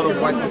reflects a lot of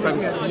white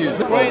supremacist views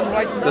of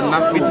the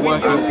natural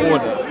working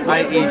order,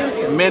 i.e.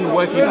 men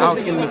working out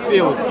in the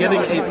fields, getting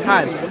a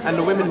tan, and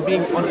the women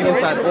being on the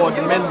inside, or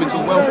the men with the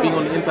wealth being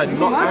on the inside,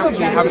 not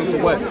actually having to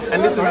work.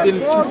 And this has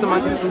been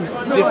systematic through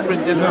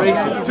different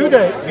generations.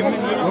 Today,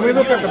 when we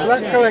look at the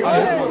black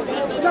collective,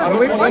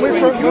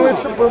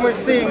 when we're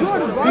seeing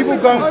people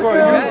going for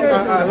a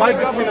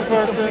lighter skinned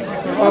person,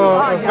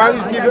 or a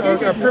values given,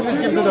 a privilege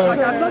given to those,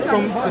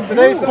 from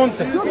today's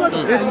context,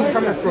 this was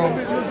coming from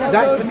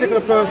that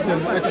particular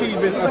person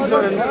achieving a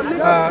certain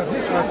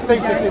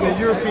status in a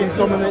European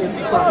dominated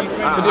society.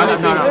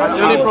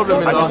 The only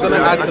problem is, I was going to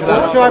add to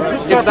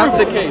that, if that's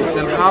the case,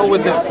 then how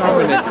was it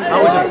prominent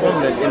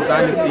in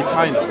Dynasty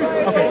China?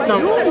 Okay, so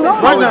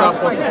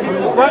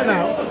right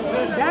now,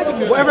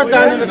 whatever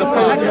dynamic of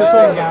colorism you're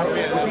talking about,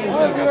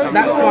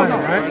 that's fine,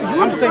 right?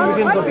 I'm saying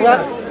within the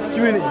black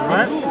community,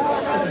 right?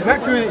 The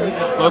black community.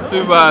 Not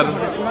too bad.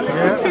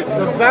 Yeah,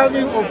 the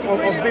value of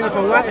being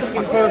a lighter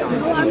skinned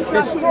person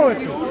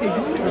historically,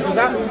 because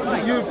that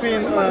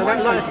European,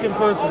 that lighter skinned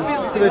person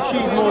could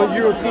achieve more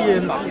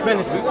European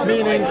benefits,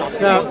 meaning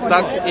that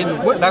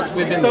that's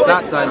within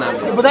that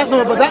dynamic. But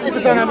that is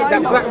a dynamic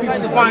that black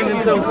people find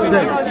themselves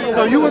today.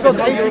 So you would go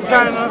to ancient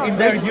China,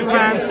 maybe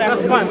Japan,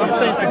 that's fine. I'm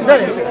saying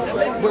today,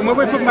 when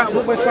we're talking about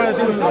what we're trying to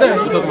do today,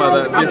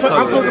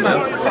 I'm talking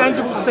about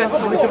tangible steps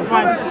so we can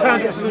find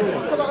tangible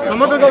solutions. So I'm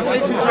not going to go to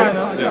ancient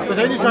China, because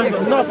ancient China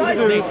has nothing to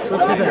do with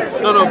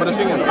today. No, but the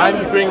thing is,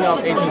 I'm bringing up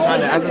ancient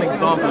China as an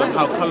example of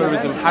how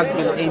colorism has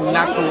been a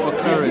natural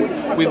occurrence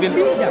within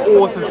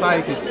all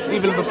societies,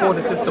 even before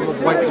the system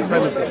of white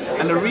supremacy.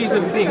 And the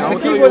reason being, I'll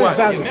tell you why.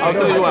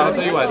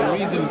 The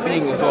reason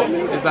being as well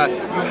is that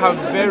you have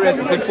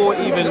various, before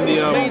even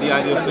the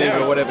idea of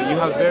slavery or whatever, you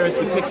have various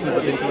depictions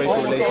of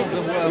interracial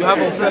relationships. You have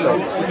Othello,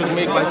 which was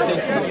made by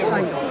Shakespeare.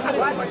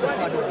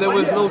 There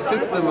was no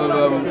system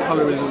of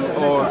colorism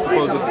or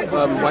supposed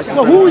white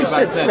So who is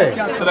supremacy back then.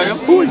 Shakespeare? So like,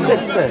 Who is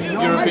Shakespeare?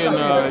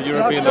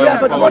 European Yeah,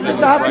 but poet what does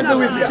and that have to do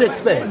writer. with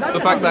Shakespeare? The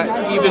fact that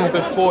even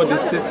before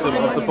this system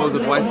of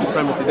supposed white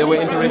supremacy, there were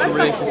interracial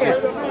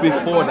relationships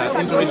before that,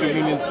 interracial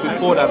unions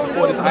before that,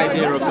 before this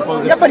idea of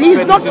supposed. Yeah, but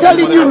he's not fetishism,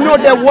 telling you whatever.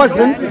 no, there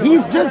wasn't.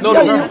 He's just No,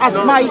 telling no, you as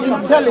no. my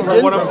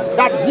intelligence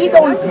that he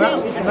don't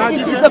see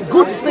it is a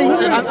good thing.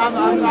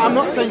 I'm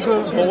not saying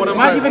good. But what I'm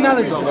Might trying- give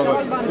analogy.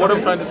 What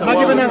I'm trying to say, Might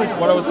give analogy.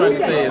 what I was trying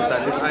to say is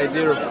that this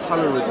idea of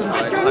colorism,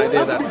 right? This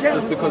idea that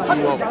just because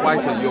you are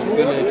whiter, you're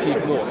going to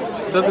achieve more.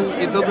 It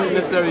doesn't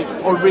necessarily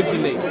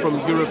originate from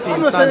European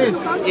I'm not saying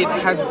standards. It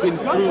has been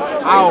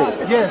throughout.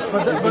 Yes,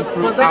 but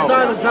that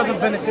dialogue doesn't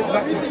benefit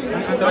black people.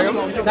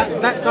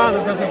 That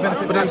dialogue doesn't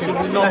benefit black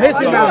people. Now here's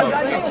the analogy.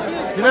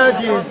 The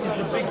analogy is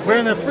we're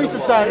in a free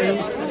society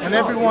and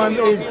everyone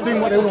is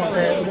doing what they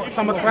want.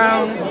 Some are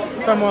clowns,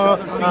 some are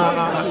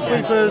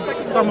sweepers,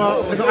 some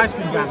are they've got ice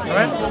cream vans,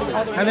 right?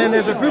 And then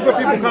there's a group of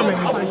people coming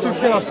to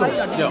kill us all.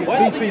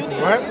 These people,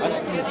 right?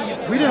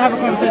 We didn't have a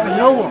conversation. You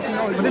know what?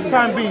 For this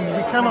time being,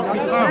 we cannot be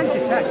clowns.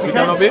 We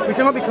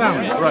cannot be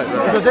clowns. Right.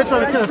 Because they're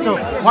trying to kill us. So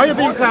while you're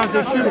being clowns,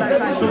 they're shooting.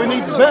 So we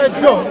need better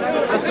jobs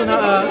that's going to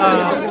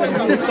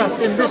assist us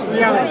in this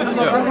reality.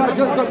 When I'm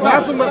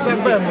talking about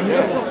black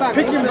women,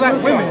 picking black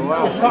women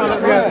is part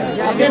of that reality.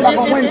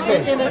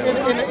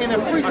 In a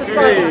free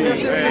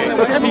society,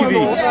 so TV.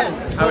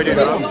 How we doing?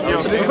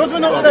 Because we're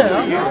not there,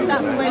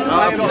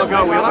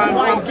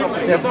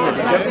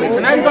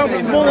 an example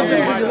is more than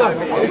just who you love.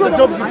 It's the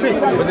jobs you pick.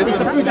 But this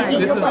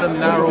is the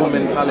narrow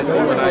mentality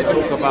when I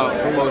talk about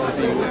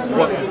supposedly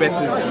what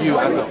betters you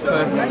as a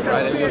person,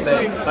 right? And you're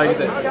saying, like you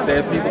said, there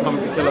are people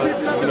coming to kill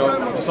us, you know,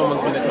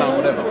 someone's been a clown,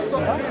 whatever.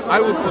 I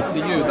would put to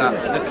you that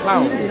a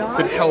clown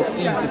could help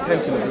ease the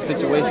tension of the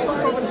situation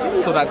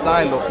so that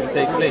dialogue can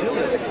take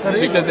place.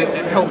 Because it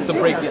helps to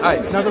break the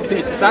ice.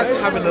 See, that's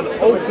having an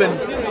open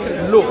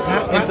look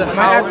into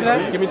how,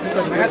 give me 2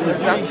 seconds,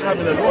 that's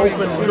having an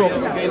open look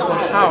into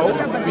how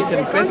we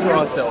can better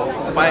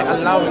ourselves by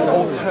allowing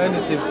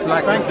alternative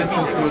black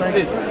existence to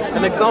exist.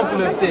 An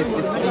example of this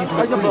is Steve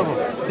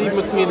McQueen. Steve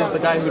McQueen is the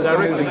guy who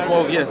directed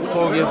 12 Years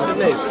a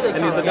Slave,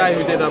 and he's the guy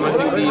who did, I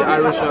think,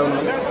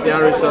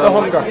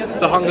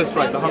 the hunger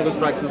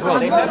strikes as well.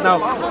 Now,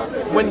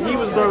 when he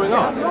was growing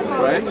up,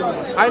 right,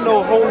 I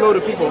know a whole load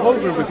of people, a whole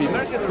group of people,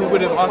 who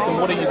would have asked him,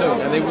 what are you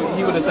doing? And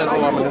he would have said,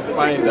 oh, I'm an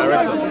aspiring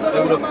director. They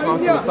would have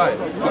cast him aside,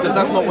 because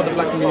that's not what the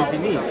black community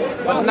needs.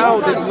 But now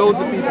there's loads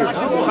of people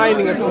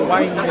pining as to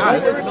why he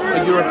has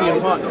a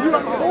European partner.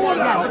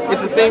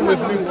 It's the same with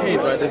Luke Cage,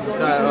 right? This is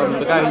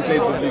the guy who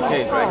plays with Luke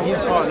Cage, right? His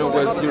partner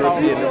was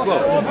European as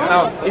well.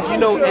 Now, if you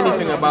know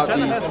anything about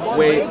the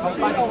way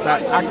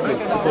that actors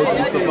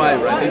supposedly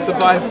survive, right? They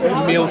survive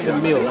meal to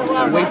meal,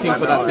 waiting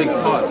for that big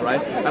part,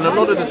 right? And a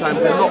lot of the times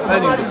they're not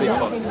earning the big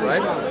parts,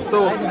 right?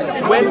 So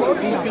when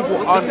these people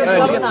aren't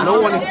earning it,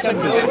 no one is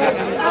checking for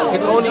them.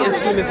 It's only as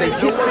soon as they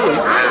hit big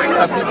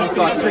that people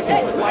start checking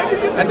for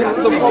them. And this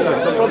is the problem.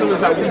 The problem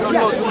is that we do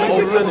not see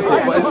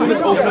alternative, but as soon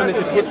as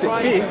alternative hits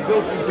it big,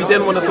 we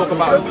then want to talk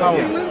about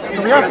empowerment.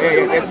 So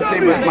it's the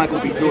same with Michael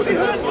B. Jordan.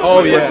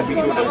 Oh yeah.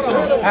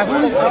 I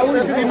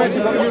always been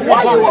mentioned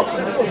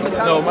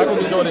that No, Michael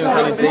B. Jordan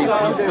kind of dates.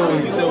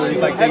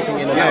 He's like dating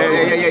in and out.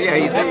 Yeah.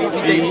 He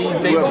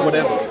dates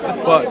whatever.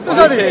 But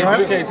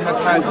Luke Cage has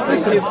had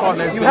his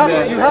partner has been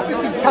there. You have to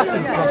see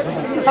patterns,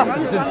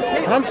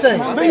 and I'm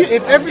saying,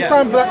 if every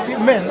time black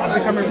men are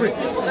becoming rich,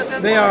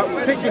 they are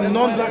picking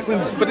non-black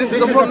women. But this is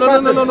the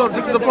problem. No.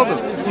 This is the problem.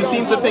 You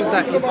seem to think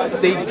that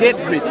they get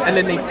rich and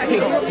then they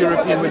pick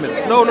European women.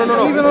 No.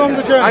 Even along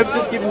the journey. I've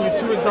just given you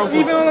 2 examples.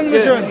 Even along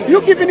the journey.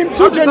 You're giving him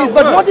 2 journeys,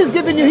 but what he's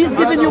giving you, he's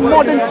giving you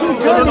more than 2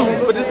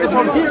 journeys. But this is the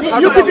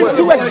problem. You're giving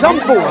 2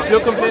 examples.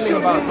 You're complaining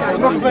about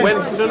supposedly when.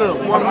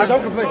 No. I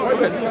don't complain.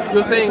 Okay.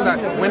 You're saying that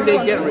when they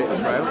get rich,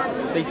 right?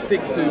 They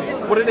stick to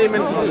what are they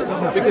meant to do?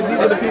 Because these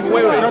are the people.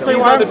 Wait.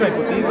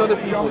 These are the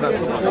people that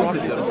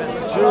supported them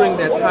during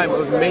their time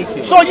of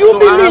making. So you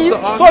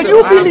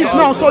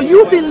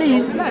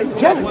believe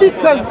just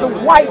because the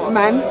white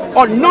man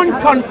or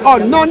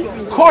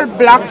non-called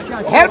black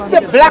helped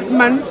the black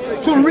man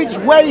to reach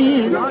where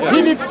he is,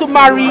 he needs to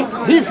marry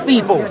his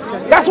people.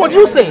 That's what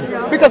you're saying.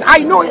 Because I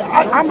know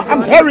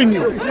I'm hearing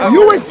you.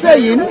 You were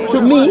saying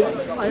to me,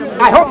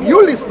 I hope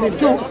you're listening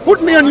too,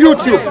 put me on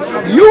YouTube.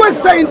 You were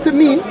saying to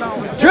me,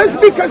 just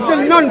because the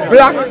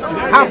non-black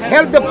have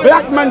helped the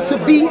black man to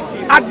be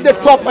at the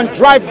top and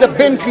drive the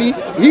Bentley,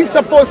 he's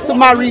supposed to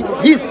marry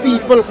his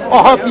people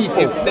or her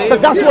people. Because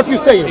that's what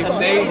you're saying. If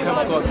they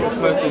have got a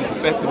person's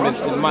betterment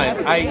in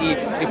mind, i.e.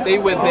 if they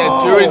were there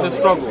during the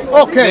struggle,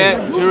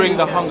 there during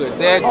the hunger,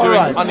 there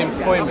during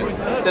unemployment,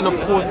 then of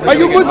course they Are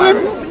you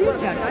Muslim?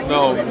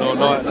 No,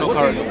 not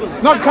currently.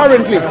 Not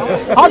currently.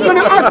 I was going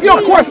to ask you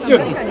a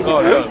question.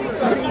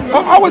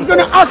 I was going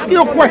to ask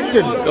you a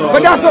question,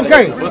 but that's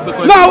okay. What's the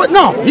question?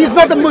 No, he's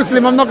not a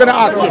Muslim. I'm not going to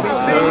ask him.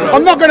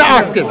 I'm not going to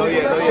ask him.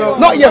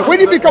 Not yet. When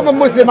you become a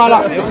Muslim, I'll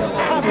ask him.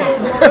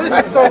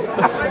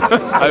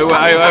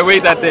 I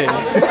wait that day. All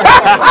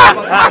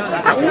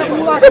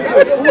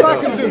I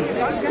can do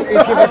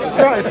is give a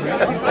strategy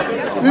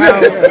how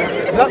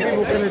black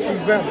people can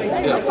achieve betterment.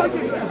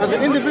 As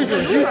an individual,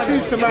 if you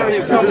choose to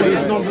marry someone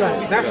who's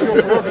non-black, that's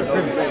your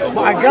prerogative.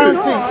 But I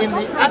guarantee in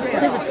the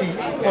activity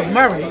of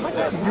marriage,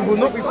 you will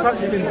not be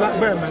practicing black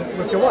betterment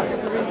with your wife.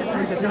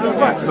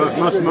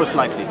 Most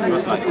likely.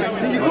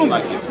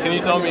 Can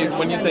you tell me,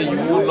 when you say you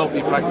will not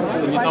be practicing,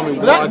 can you tell me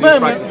what are Black these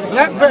betterment, practices?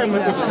 black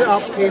betterment is split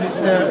up in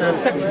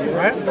sections,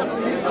 right?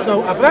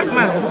 So a black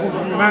man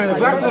marrying a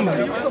black woman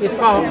is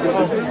part of the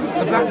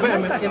black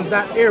betterment in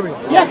that area.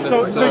 Yeah.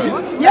 So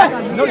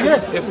no,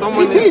 yes. If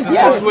someone It is,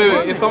 yes.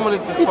 if someone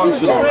is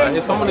dysfunctional, right?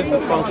 If someone is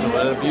dysfunctional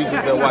and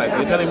abuses their wife,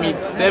 you're telling me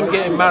them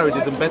getting married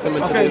is a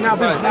betterment to Okay, their now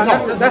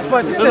society? that's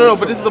why it's No,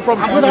 but this is the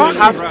problem. You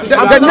have to.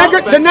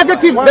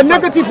 The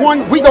negative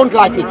one, we don't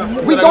like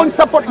it. We don't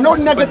support no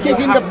negative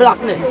in the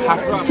blackness.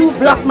 Two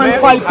black men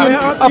fighting,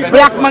 a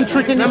black man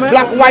treating his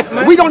black wife.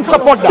 We don't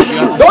support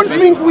that. Don't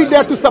think we're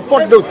there to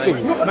support those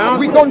things.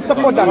 We don't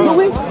support that, do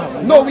we?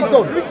 No, we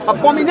don't.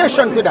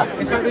 Abomination to that.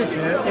 It's like this,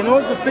 yeah? In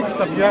order to fix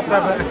stuff, you have to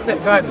have a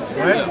set guidance,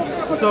 right?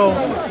 So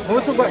when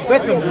we talk about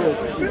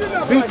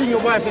betterment, beating your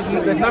wife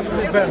there's nothing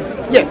to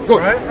betterment. Yeah, good,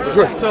 right?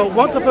 good. So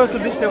once a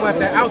person beats their wife,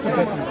 they're out of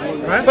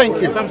betterment, right?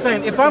 Thank you. So I'm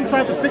saying, if I'm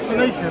trying to fix a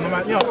nation, I'm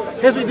like,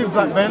 here's what you do,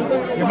 black men.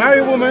 You marry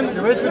a woman,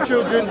 you raise good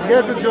children, you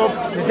get a good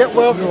job, you get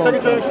wealth, you sell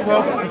your generational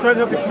wealth, you try to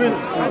help your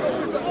community.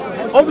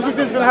 Obviously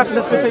things are going to happen,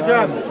 that's going to take you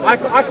out.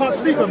 I can't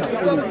speak on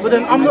that, but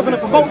then I'm not going to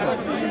promote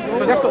that.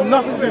 Because that's got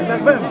nothing to do with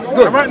black betterment.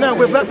 Good. And right now,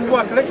 where black people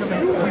are collectively,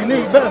 we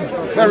need betterment.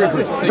 Very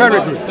good.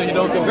 Very good. So you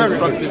don't think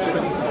constructive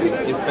criticism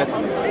is better?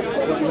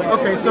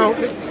 Okay, so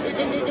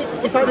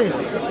it's like this.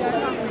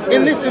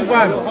 In this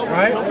environment,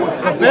 right,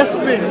 the best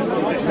thing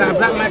that a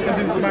black man can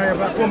do is marry a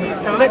black woman,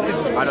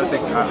 collectively. I don't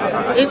think.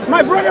 It's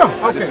my brother.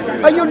 Okay.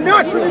 Are you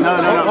nuts?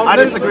 No. I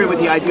disagree with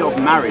the idea of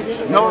marriage.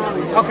 No.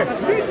 Okay.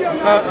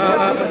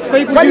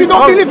 Stable But you union.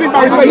 don't believe in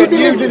marriage, but he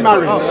believes in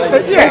marriage.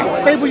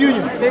 Stable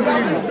union.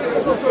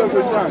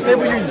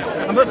 Stable union.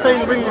 I'm not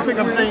saying bring your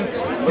finger, I'm saying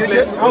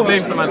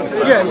Blame semantics.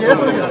 Right? Yeah, that's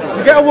what it is.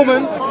 You get a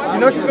woman, you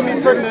know she's going to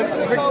be pregnant,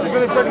 you're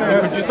going to be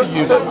pregnant. So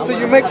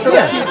you make sure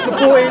that she's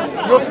supported,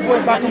 you're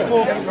supported back and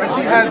forth, and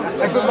she has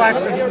a good life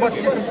as much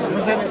as you can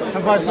present it,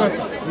 and vice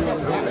versa.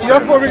 You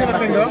have to put a ring on the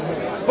finger,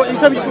 but you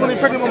tell me you just want a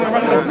pregnant woman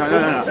around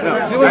the No.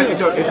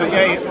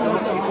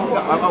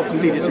 I'll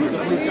completely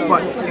disagree.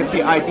 But it's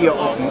the idea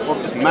of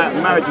just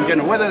marriage in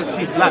general, whether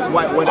she's black,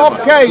 white,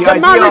 whatever. Okay, the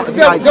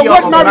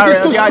word marriage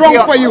is too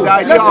strong for you.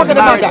 Let's forget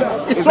about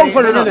that. It's strong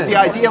for you. The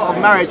idea of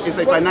marriage is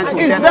a financial.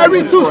 It's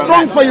very too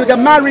strong for you. The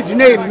marriage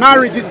name,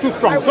 marriage is too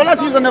strong. So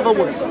let's use another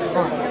word.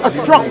 A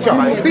structure,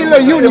 build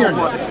a union.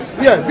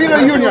 Yeah, build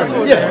a union.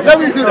 Yeah, let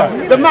me do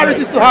that. The marriage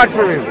is too hard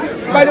for him.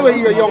 By the way,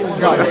 you're a young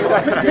guy.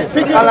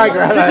 I like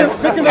that.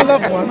 Picking a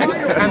loved one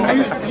and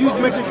use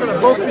making sure that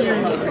both of you,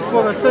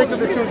 for the sake of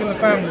the children and the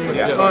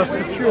family, are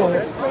secure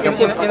in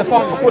a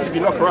partnership. Of course, if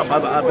you lock her up,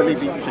 I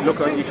believe you should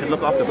look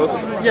after both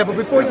of them. Yeah, but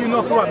before you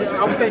knock her up,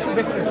 I would say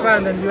basically it's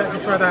planned and you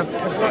actually try to have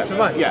a structured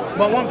life. Yeah.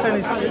 But what I'm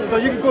saying is, so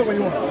you can call it when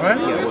you want, right?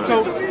 Yeah,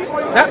 so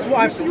that's what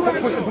I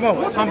push and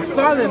promote. I'm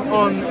silent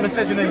on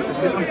miscegenation.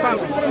 I'm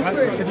silent, right?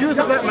 If you as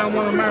a black man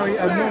want to marry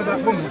a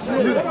non-black woman,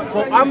 you do that.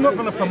 But I'm not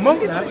going to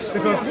promote that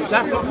because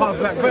that's not part of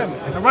black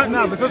betterment. And right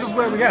now, because of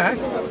where we are,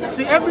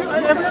 see, every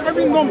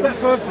non-black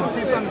person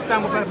seems to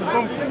understand what black people's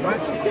gone through,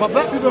 right? But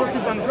black people don't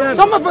seem to understand.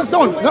 Some of us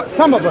don't. Not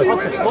some of us.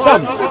 Okay.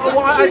 Some. Well,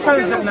 I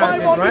challenge that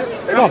narrative,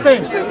 right? And I'm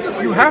saying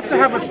you have to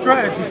have a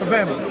strategy for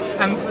betterment.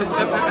 And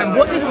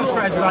what isn't a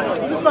strategy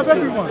like? Just love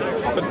everyone.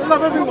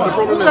 Love everyone.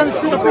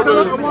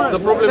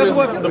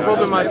 The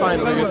problem I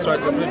find with your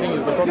strategy, the thing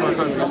is, the problem I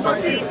find with your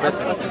strategy for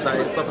betterment is that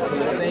it suffers from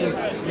the same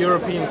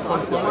European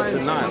concept of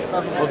denial,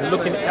 of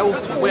looking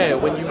elsewhere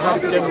when you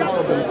have general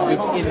problems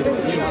within the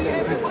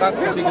community. That's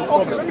the biggest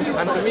problem.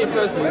 And for me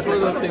personally, it's one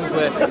of those things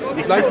where,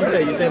 like you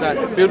say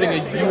that building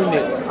a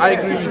unit, I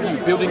agree with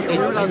you, building a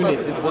unit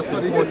is what's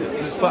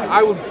important. But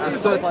I would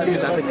assert to you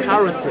that the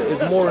character is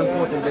more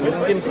important than the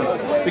skin color.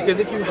 Because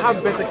if you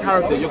have better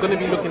character, you're going to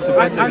be looking to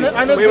better.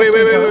 Wait,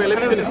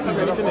 let me finish.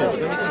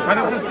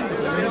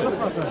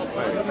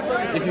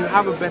 If you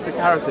have a better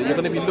character, you're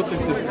going to be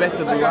looking to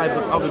better the lives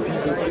of other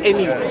people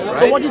anyway, right?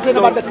 So what do you say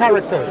about the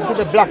character to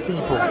the black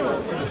people?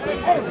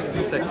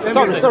 2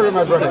 seconds. Sorry,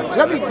 my brother.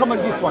 Let me come on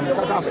this one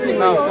because I've seen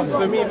now.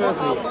 For me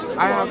personally,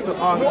 I have to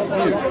ask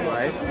you,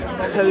 right?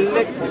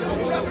 Collectively,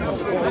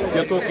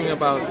 you're talking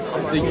about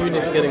the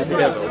units getting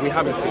together. We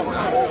haven't seen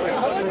that.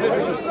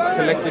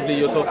 Collectively,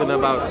 you're talking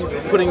about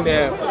putting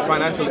their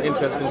financial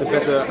interests into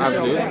better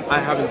avenues. I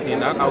haven't seen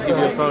that. I'll give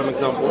you a firm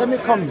example. Let me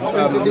come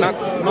into this.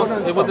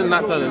 It wasn't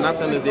Nat Turner. Nat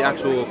Turner is the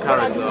actual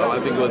character. I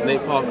think it was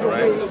Nate Parker,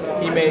 right?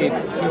 He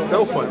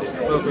self-funded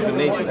Birth of the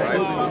Nation, right?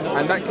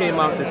 And that came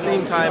out the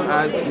same time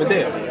as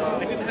Medea.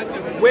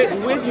 Where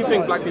do you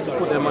think black people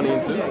put their money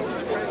into?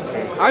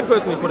 I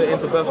personally put it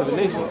into Birth of the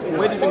Nation.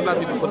 Where do you think black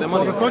people put their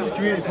money? Well, the country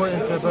community put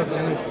it into Birth of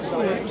the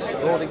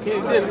Nation. Well, they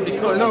didn't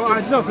because...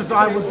 No, because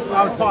I was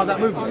part of that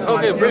movement. So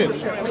okay, brilliant.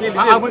 Clearly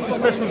I went to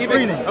special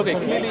screening. Okay,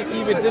 clearly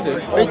even did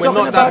it. We're We're talking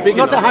not that about big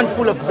not enough. a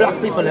handful of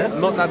black people, eh?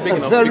 Not that big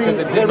enough Very, because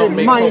it did very not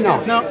make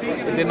minor. profit.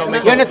 It did not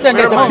make You understand?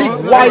 There's a big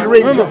wide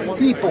range of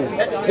people.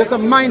 There's a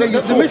minor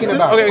you're talking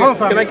about. Okay,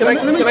 Hold on, can I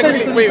let me say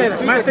this. wait,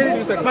 Can I say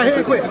this? Can I hit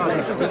it quick? 2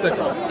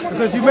 seconds.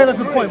 Because you made a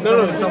good point.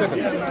 No, 2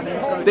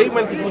 seconds. They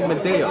went to see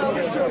Medea,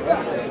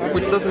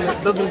 which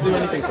doesn't do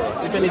anything for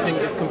us. If anything,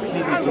 it's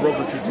completely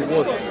derogatory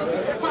towards us.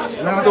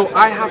 So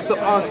I have to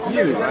ask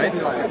you, right,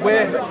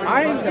 where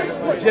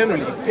I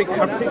generally have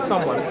picked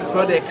someone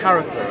for their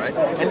character, right,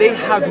 and they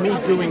have me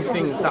doing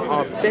things that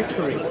are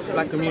bettering the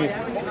black community.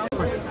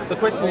 The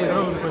question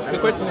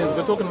is,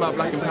 we're talking about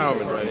black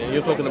empowerment, right, and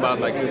you're talking about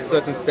like there's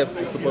certain steps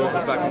to support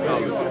black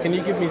empowerment. Can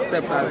you give me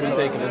steps that have been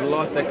taken in the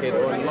last decade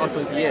or in the last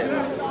 20 years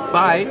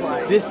by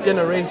this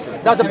generation?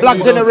 That's the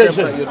black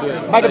generation.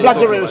 By the black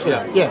generation.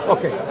 Yeah.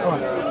 Okay. All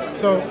right.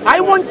 So I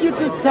want you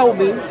to tell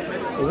me,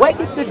 where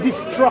did the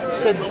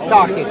destruction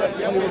started?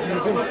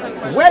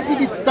 Where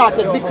did it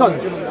started?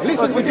 Because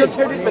listen to this.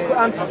 The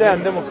answer there,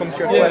 and then we'll come to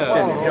your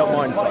question, if you don't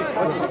mind, sir.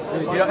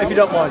 If you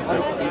don't mind,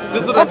 sir.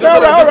 Just so that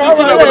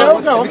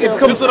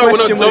we're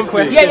not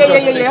jumping.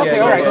 Yeah. Okay,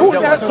 all right. Who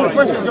asked the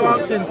question you're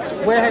asking,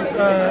 where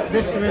has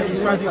this community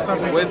tried to do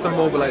something? Where's the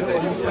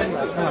mobilization?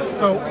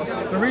 So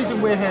the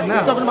reason we're here now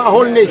He's talking about a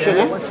whole nation,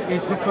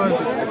 is because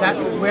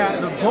we're at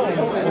the bottom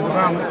of the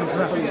ground when it comes to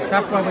that.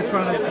 That's why we're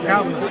trying to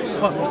galvanize.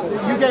 But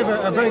you gave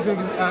a very good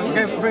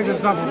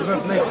example of the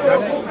Birth of the Nation,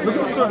 right? Look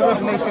at the story of the Birth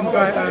of the Nation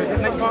guy, is it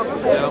Nick Parker?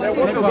 Yeah.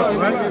 Nick Parker,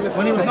 right?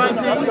 When he was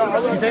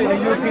 19, he dated a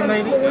European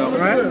lady,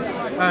 right?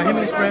 Him and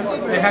his friends,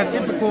 they had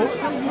intercourse.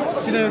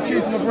 She then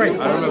accused him of rape.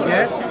 I remember.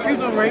 Yeah,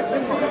 accused him of rape,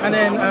 and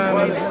then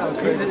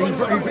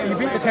he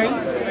beat the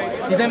case.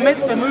 He then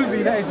makes a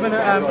movie that is going to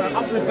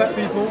uplift black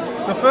people.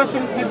 The first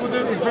thing people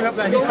do is bring up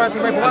that he tried to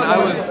rape a white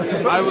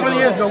woman 20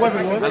 years ago,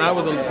 wasn't it? And I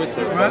was on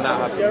Twitter when that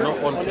happened.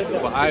 Not on Twitter,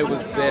 but I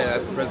was there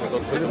as a presence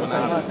on Twitter when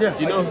that happened. Yeah.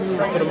 Do you know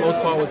who, for the most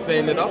part, was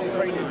playing it up?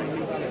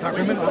 Black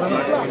women?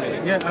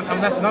 Yeah,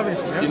 and that's another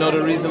issue. Yeah? Do you know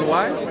the reason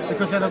why?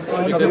 Because they're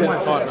because his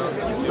partner.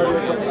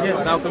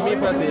 Yeah. Now, for me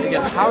personally,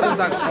 again, how does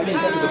that speak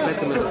to the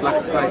betterment of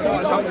black society?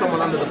 You chuck someone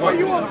under the bus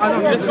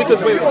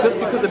just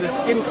because of the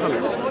skin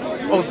color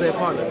of their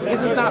partners.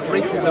 Isn't that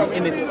racism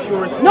in its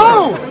purest form?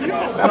 No!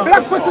 A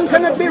black person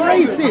cannot be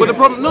racist. But the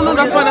problem, no,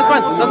 that's fine.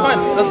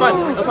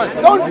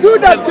 Don't do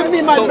that to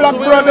me, my black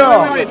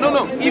brother. Wait.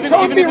 No. You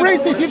can't be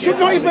racist. You should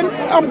not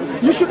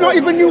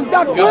even use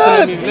that word.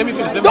 Let me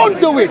finish. Don't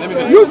do it.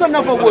 Use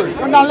another word,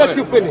 and I'll let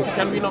you finish.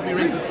 Can we not be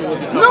racist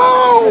towards each other?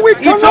 No, we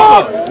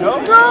cannot.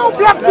 No,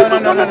 black people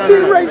cannot be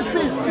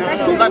racist.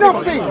 Do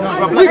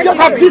nothing. We just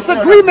have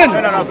disagreement.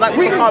 Black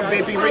people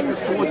can't be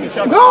racist towards each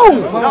other.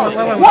 No.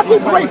 What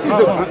is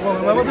racism?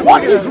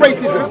 What is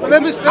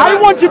racism?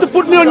 I want you to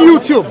put me on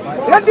YouTube.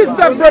 Let this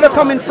black brother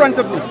come in front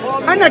of me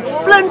and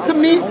explain to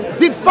me,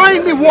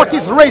 define me what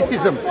is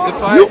racism.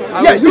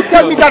 You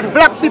tell me that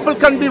black people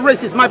can be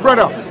racist, my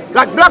brother.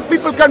 Like black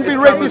people can be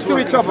racist to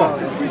each other.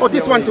 Oh,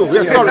 this one too.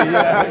 Yeah, sorry.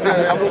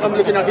 I'm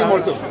looking at him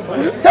also.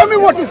 Tell me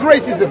what is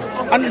racism.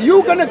 And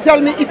you're going to tell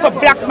me if a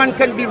black man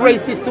can be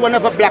racist to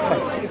another black man.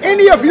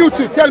 Any of you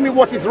two, tell me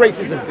what is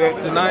racism.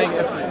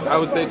 I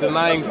would say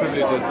denying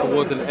privileges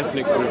towards an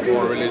ethnic group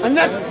or a religion. An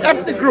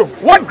ethnic group?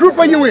 What group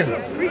are you in?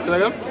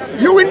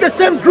 You in the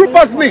same group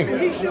as me?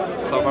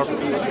 South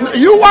Africa.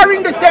 You are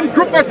in the same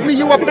group as me,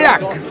 you are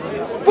black.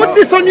 Put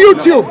this on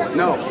YouTube.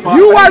 No.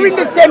 You are in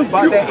the same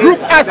group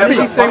as me.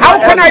 How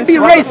can I be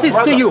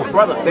racist to you?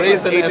 Brother,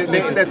 there's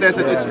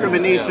a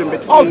discrimination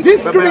between... Oh,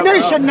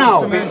 discrimination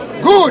now.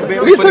 Good.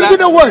 Listen to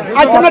the word.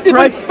 I cannot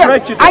even spell.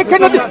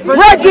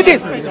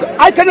 Prejudice.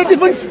 I cannot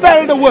even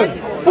spell the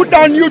word. Put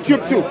down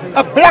YouTube too.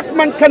 A black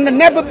man can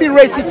never be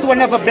racist to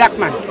another black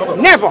man.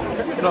 Never.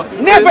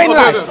 Never in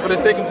life.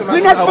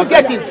 We're not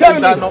forgetting. Tell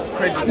me.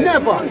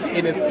 Never.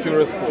 In its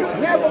purest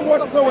form. Never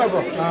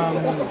whatsoever.